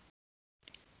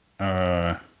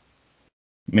 Uh,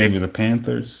 Maybe the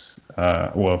Panthers.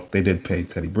 Well, they did pay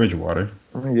Teddy Bridgewater.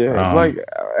 Yeah, like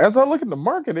Um, as I look at the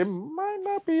market, it might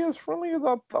not be as friendly as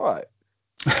I thought.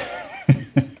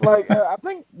 Like I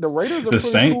think the Raiders are the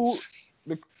pretty cool. Saints.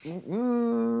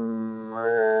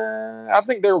 I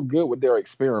think they're good with their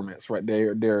experiments right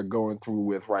there. They're going through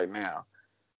with right now.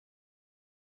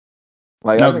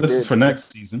 Like I No, think this is they're for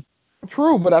next season.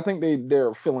 true, but I think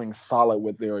they're feeling solid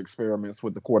with their experiments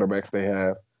with the quarterbacks they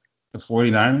have. The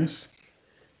 49ers.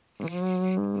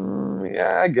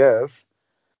 Yeah, I guess.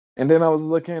 And then I was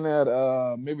looking at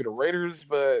maybe the Raiders,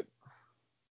 but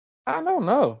I don't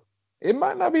know. It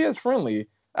might not be as friendly.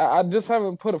 I just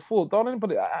haven't put a full thought in,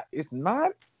 but it's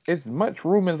not as much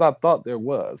room as I thought there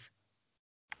was.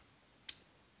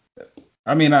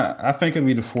 I mean, I think it'd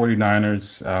be the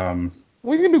 49ers.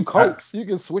 Well, you can do I, Colts. You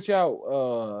can switch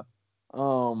out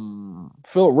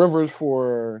Philip Rivers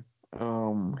for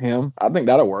him. I think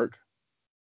that'll work.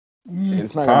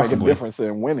 It's not gonna make a Possibly. difference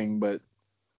in winning, but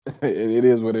it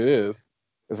is what it is.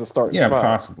 It's a starting Yeah, spot.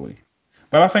 possibly.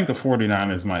 But I think the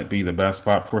 49ers might be the best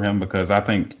spot for him because I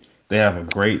think they have a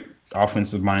great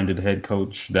offensive minded head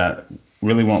coach that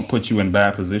really won't put you in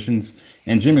bad positions.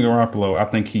 And Jimmy Garoppolo, I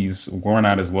think he's worn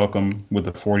out his welcome with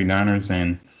the 49ers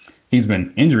and he's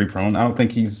been injury prone. I don't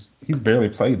think he's barely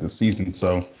played this season.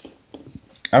 So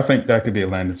I think that could be a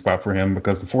landing spot for him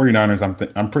because the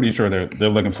 49ers, I'm pretty sure they're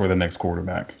looking for the next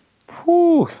quarterback.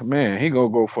 Whew, man, he gonna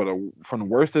go for the from the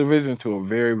worst division to a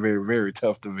very, very, very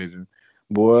tough division.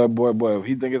 Boy, boy, boy. If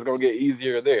he think it's gonna get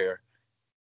easier there,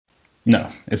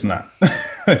 No, it's not.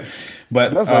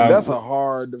 But that's a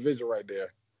hard division right there.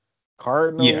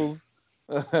 yeah, Cardinals,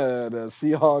 the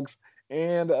Seahawks,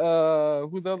 and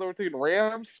who's the other team?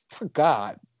 Rams.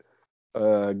 God,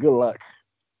 good luck.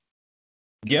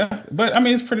 yeah. But I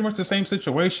mean, it's pretty much the same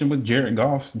situation with Jared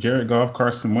Goff. Jared Goff,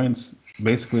 Carson Wentz,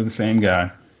 basically the same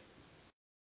guy.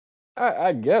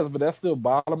 I guess, but that's still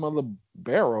bottom of the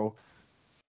barrel,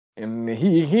 and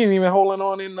he ain't even holding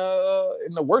on in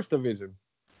the worst division.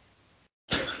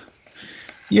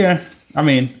 Yeah, I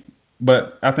mean,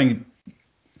 but I think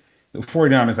the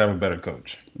 49ers have a better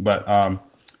coach. But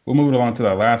we'll move along to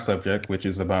the last subject, which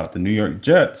is about the New York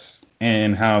Jets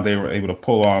and how they were able to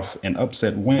pull off an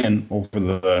upset win over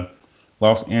the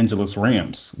Los Angeles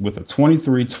Rams with a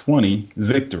 23-20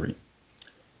 victory.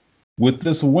 With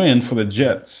this win for the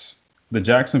Jets, the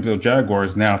Jacksonville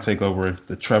Jaguars now take over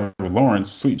the Trevor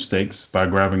Lawrence sweepstakes by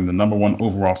grabbing the number one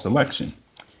overall selection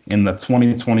in the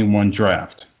 2021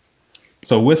 draft.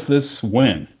 So, with this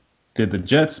win, did the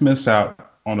Jets miss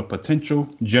out on a potential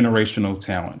generational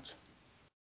talent?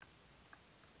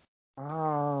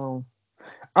 Um,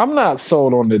 I'm not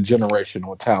sold on the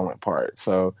generational talent part,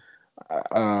 so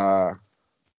uh,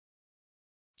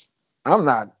 I'm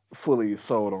not fully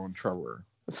sold on Trevor.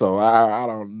 So I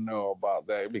don't know about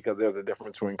that because there's a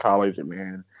difference between college and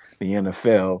the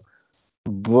NFL,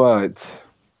 but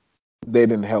they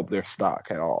didn't help their stock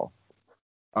at all.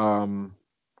 Um,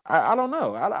 I don't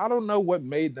know. I don't know what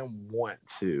made them want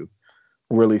to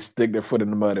really stick their foot in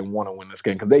the mud and want to win this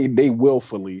game because they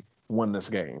willfully won this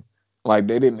game. Like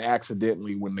they didn't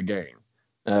accidentally win the game.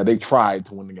 They tried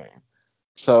to win the game.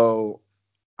 So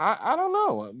I don't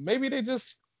know. Maybe they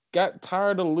just got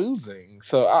tired of losing.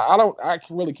 So I don't. I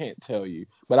really can't tell you,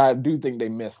 but I do think they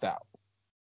missed out.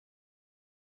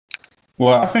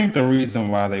 Well, I think the reason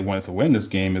why they wanted to win this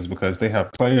game is because they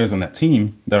have players on that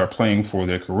team that are playing for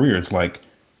their careers. Like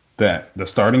that the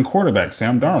starting quarterback,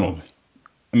 Sam Darnold,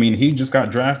 I mean, he just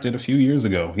got drafted a few years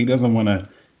ago. He doesn't want a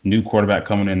new quarterback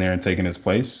coming in there and taking his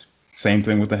place. Same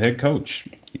thing with the head coach.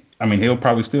 I mean, he'll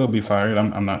probably still be fired.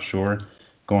 I'm not sure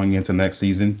going into next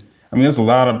season. I mean, there's a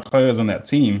lot of players on that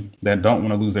team that don't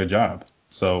want to lose their job.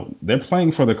 So they're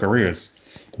playing for their careers.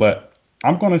 But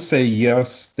I'm going to say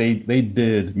yes, they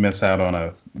did miss out on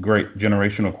a great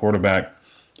generational quarterback.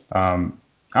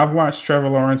 I've watched Trevor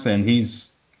Lawrence, and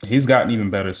he's gotten even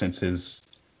better since his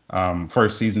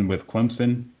first season with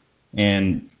Clemson,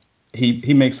 and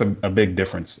he makes a big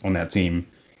difference on that team.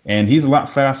 And he's a lot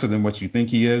faster than what you think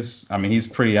he is. I mean, he's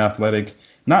pretty athletic.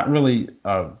 Not really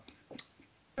I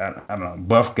don't know,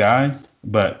 buff guy,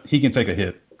 but he can take a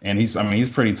hit. And I mean, he's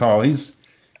pretty tall. He's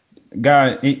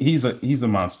a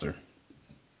monster.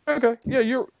 Okay, yeah,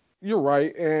 you're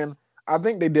right, and I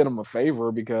think they did him a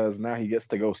favor because now he gets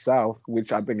to go south,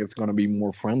 which I think is going to be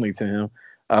more friendly to him.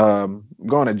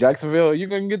 Going to Jacksonville, you're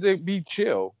going to get to be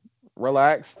chill,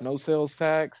 relax, no sales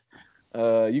tax.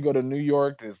 You go to New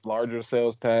York, there's larger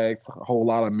sales tax, a whole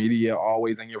lot of media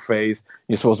always in your face.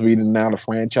 You're supposed to be now the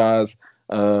franchise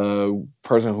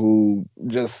person who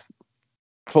just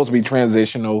supposed to be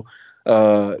transitional,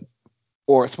 uh,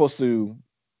 or supposed to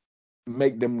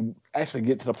make them actually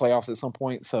get to the playoffs at some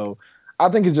point. So I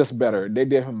think it's just better. They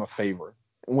did him a favor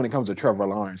when it comes to Trevor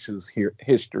Lawrence's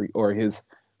history or his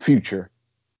future.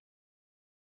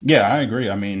 Yeah, I agree.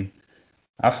 I mean,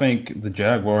 I think the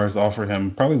Jaguars offer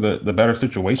him probably the better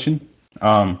situation.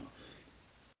 Um,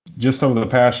 just over the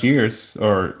past years,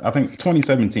 or I think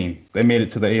 2017, they made it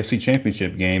to the AFC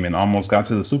Championship game and almost got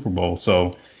to the Super Bowl.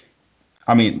 So,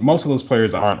 I mean, most of those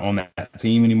players aren't on that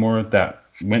team anymore that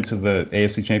went to the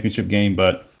AFC Championship game,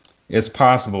 but it's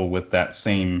possible with that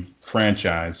same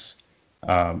franchise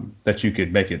that you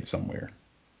could make it somewhere.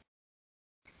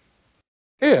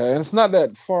 Yeah, and it's not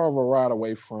that far of a ride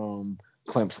away from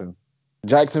Clemson.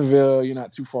 Jacksonville, you're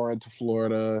not too far into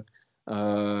Florida.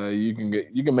 You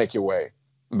can make your way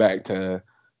back to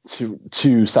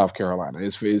South Carolina.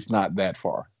 It's not that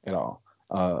far at all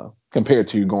compared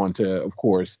to going to, of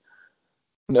course,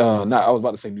 not I was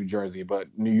about to say New Jersey, but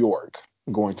New York,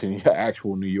 going to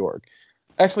actual New York.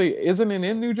 Actually, isn't it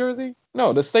in New Jersey?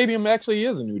 No, the stadium actually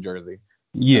is in New Jersey.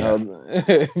 Yeah.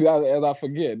 Uh, as I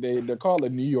forget, they're called the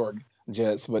New York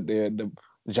Jets, but the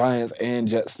Giants and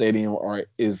Jet Stadium are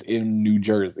is in New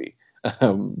Jersey.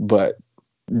 But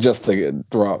just to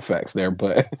throw out facts there,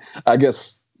 but I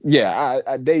guess yeah,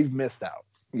 Dave missed out.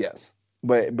 Yes,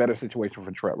 but better situation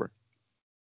for Trevor.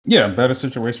 Yeah, better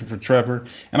situation for Trevor.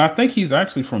 And I think he's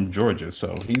actually from Georgia,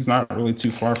 so he's not really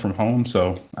too far from home.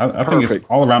 So I think it's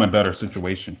Perfect, all around a better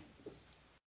situation.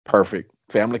 perfect.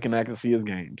 Family can act and see his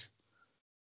games.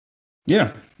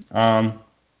 Yeah. Um,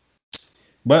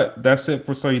 but that's it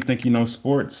for So You Think You Know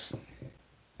Sports.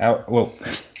 Well,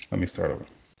 let me start over.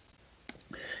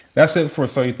 That's it for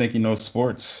So You Think You Know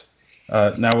Sports.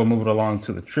 Now we'll move it along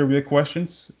to the trivia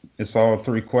questions. It's all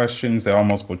three questions. They're all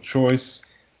multiple choice.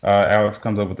 Alex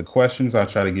comes up with the questions. I'll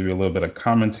try to give you a little bit of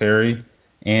commentary.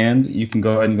 And you can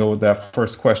go ahead and go with that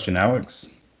first question,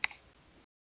 Alex.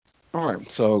 All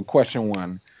right. So, question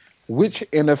one: which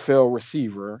NFL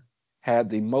receiver had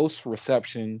the most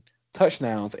reception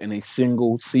touchdowns in a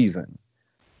single season?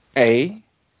 A.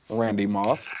 Randy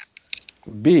Moss.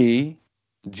 B.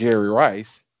 Jerry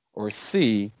Rice. Or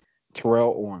C.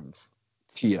 Terrell Owens.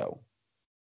 T.O.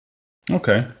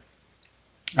 Okay.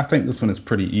 I think this one is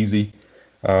pretty easy.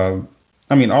 Uh,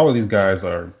 I mean, all of these guys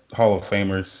are Hall of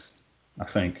Famers, I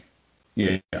think.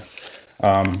 Yeah.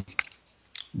 Um,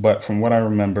 but from what I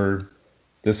remember,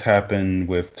 this happened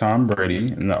with Tom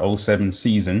Brady in the '07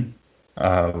 season,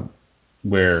 uh,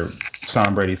 where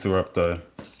Tom Brady threw up the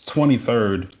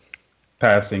 23rd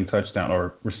passing touchdown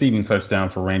or receiving touchdown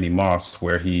for Randy Moss,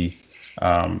 where he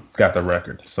got the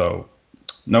record. So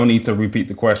no need to repeat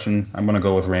the question. I'm going to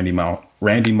go with Randy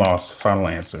Moss. Final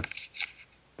answer.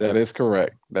 That is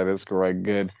correct. That is correct.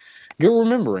 Good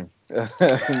remembering. I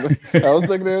was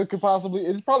thinking it could possibly,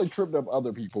 it's probably tripped up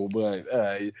other people, but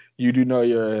you do know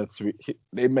your history.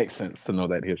 It makes sense to know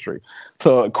that history.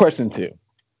 So, question two: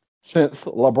 since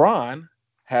LeBron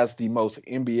has the most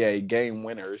NBA game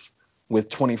winners with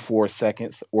 24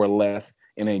 seconds or less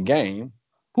in a game,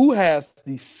 who has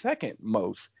the second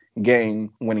most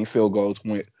game winning field goals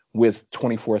with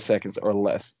 24 seconds or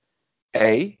less?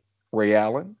 A. Ray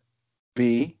Allen,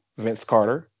 B. Vince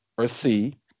Carter, or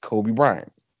C. Kobe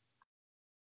Bryant?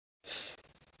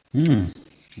 Hmm.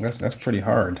 That's pretty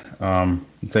hard.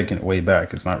 Taking it way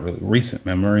back, it's not really recent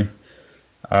memory.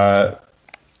 Uh,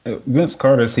 Vince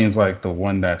Carter seems like the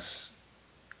one that's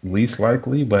least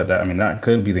likely, but I mean that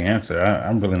could be the answer.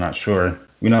 I'm really not sure.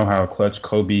 We know how clutch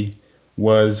Kobe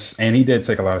was, and he did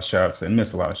take a lot of shots and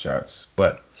miss a lot of shots.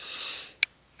 But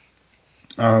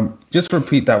just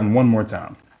repeat that one more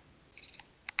time.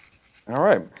 All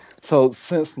right. So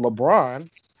since LeBron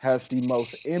has the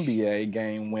most NBA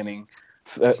game winning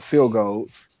field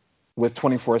goals with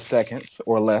 24 seconds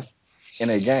or less in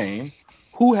a game,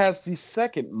 who has the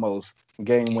second most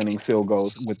game winning field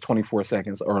goals with 24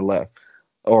 seconds or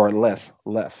less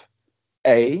left?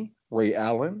 A. Ray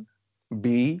Allen,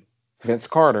 B. Vince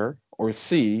Carter, or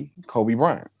C. Kobe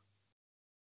Bryant?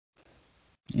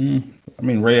 I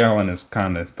mean, Ray Allen is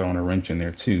kind of throwing a wrench in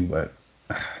there too, but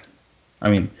I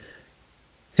mean,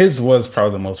 his was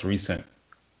probably the most recent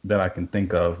that I can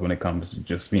think of when it comes to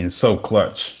just being so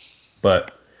clutch.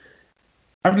 But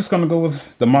I'm just gonna go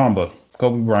with the Mamba,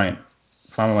 Kobe Bryant.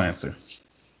 Final answer.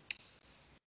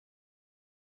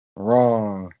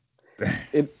 Wrong.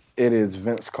 It is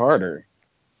Vince Carter.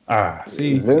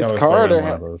 See, you Vince always throw in Carter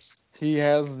one of those. he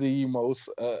has the most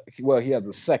well he has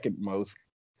the second most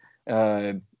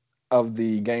uh, of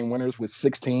the game winners with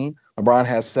 16. LeBron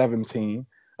has 17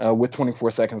 with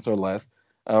 24 seconds or less.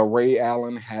 Ray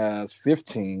Allen has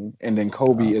 15, and then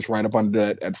Kobe Wow. is right up under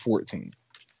that at 14.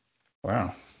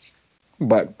 Wow.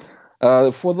 But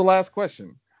for the last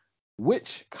question,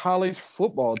 which college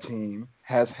football team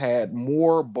has had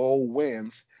more bowl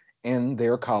wins in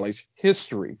their college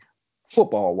history,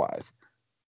 football wise?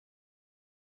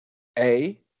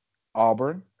 A.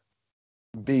 Auburn,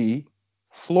 B.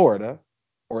 Florida,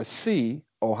 or C.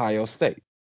 Ohio State?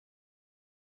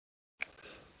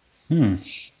 Hmm.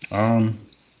 Um.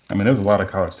 I mean, there's a lot of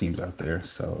college teams out there,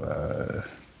 so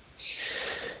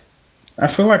I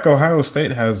feel like Ohio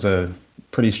State has a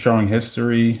pretty strong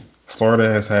history. Florida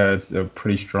has had a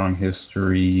pretty strong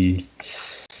history.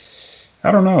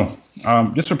 I don't know.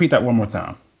 Just repeat that one more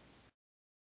time.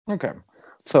 Okay.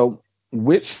 So,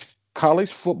 which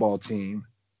college football team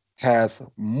has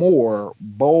more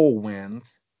bowl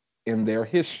wins in their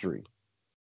history?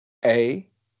 A.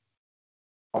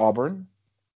 Auburn,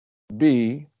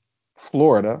 B.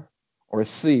 Florida, or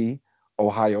C.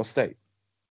 Ohio State?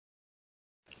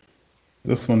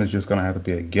 This one is just gonna have to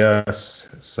be a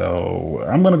guess. So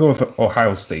I'm gonna go with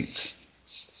Ohio State,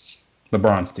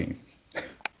 LeBron's team.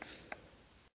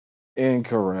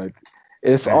 Incorrect.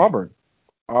 It's Dang. Auburn.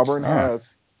 Auburn Ah.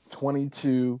 has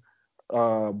 22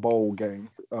 bowl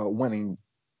games winning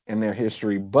in their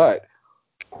history, but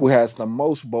who has the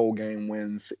most bowl game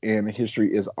wins in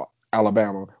history is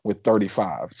Alabama with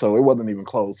 35. So it wasn't even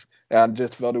close. I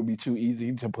just felt it would be too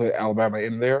easy to put Alabama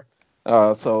in there.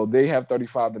 So they have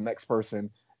 35. The next person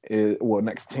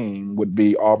next team would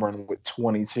be Auburn with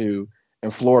 22,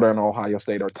 and Florida and Ohio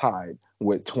State are tied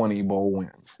with 20 bowl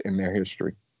wins in their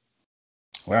history.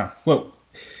 Wow. Well,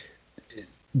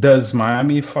 does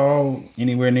Miami fall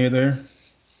anywhere near there?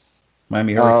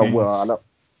 Miami Well, Hurricanes?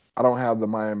 I don't have the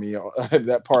Miami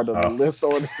that part of the Oh. list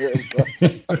on here, but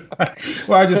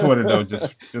Well, I just want to know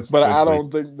just but I quickly.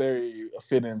 don't think they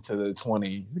fit into the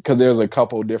 20 because there's a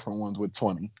couple different ones with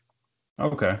 20.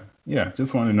 Okay. Yeah,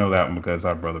 just wanted to know that one because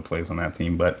our brother plays on that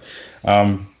team. But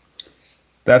um,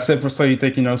 that's it for So You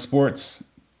Think You Know Sports.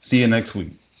 See you next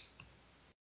week.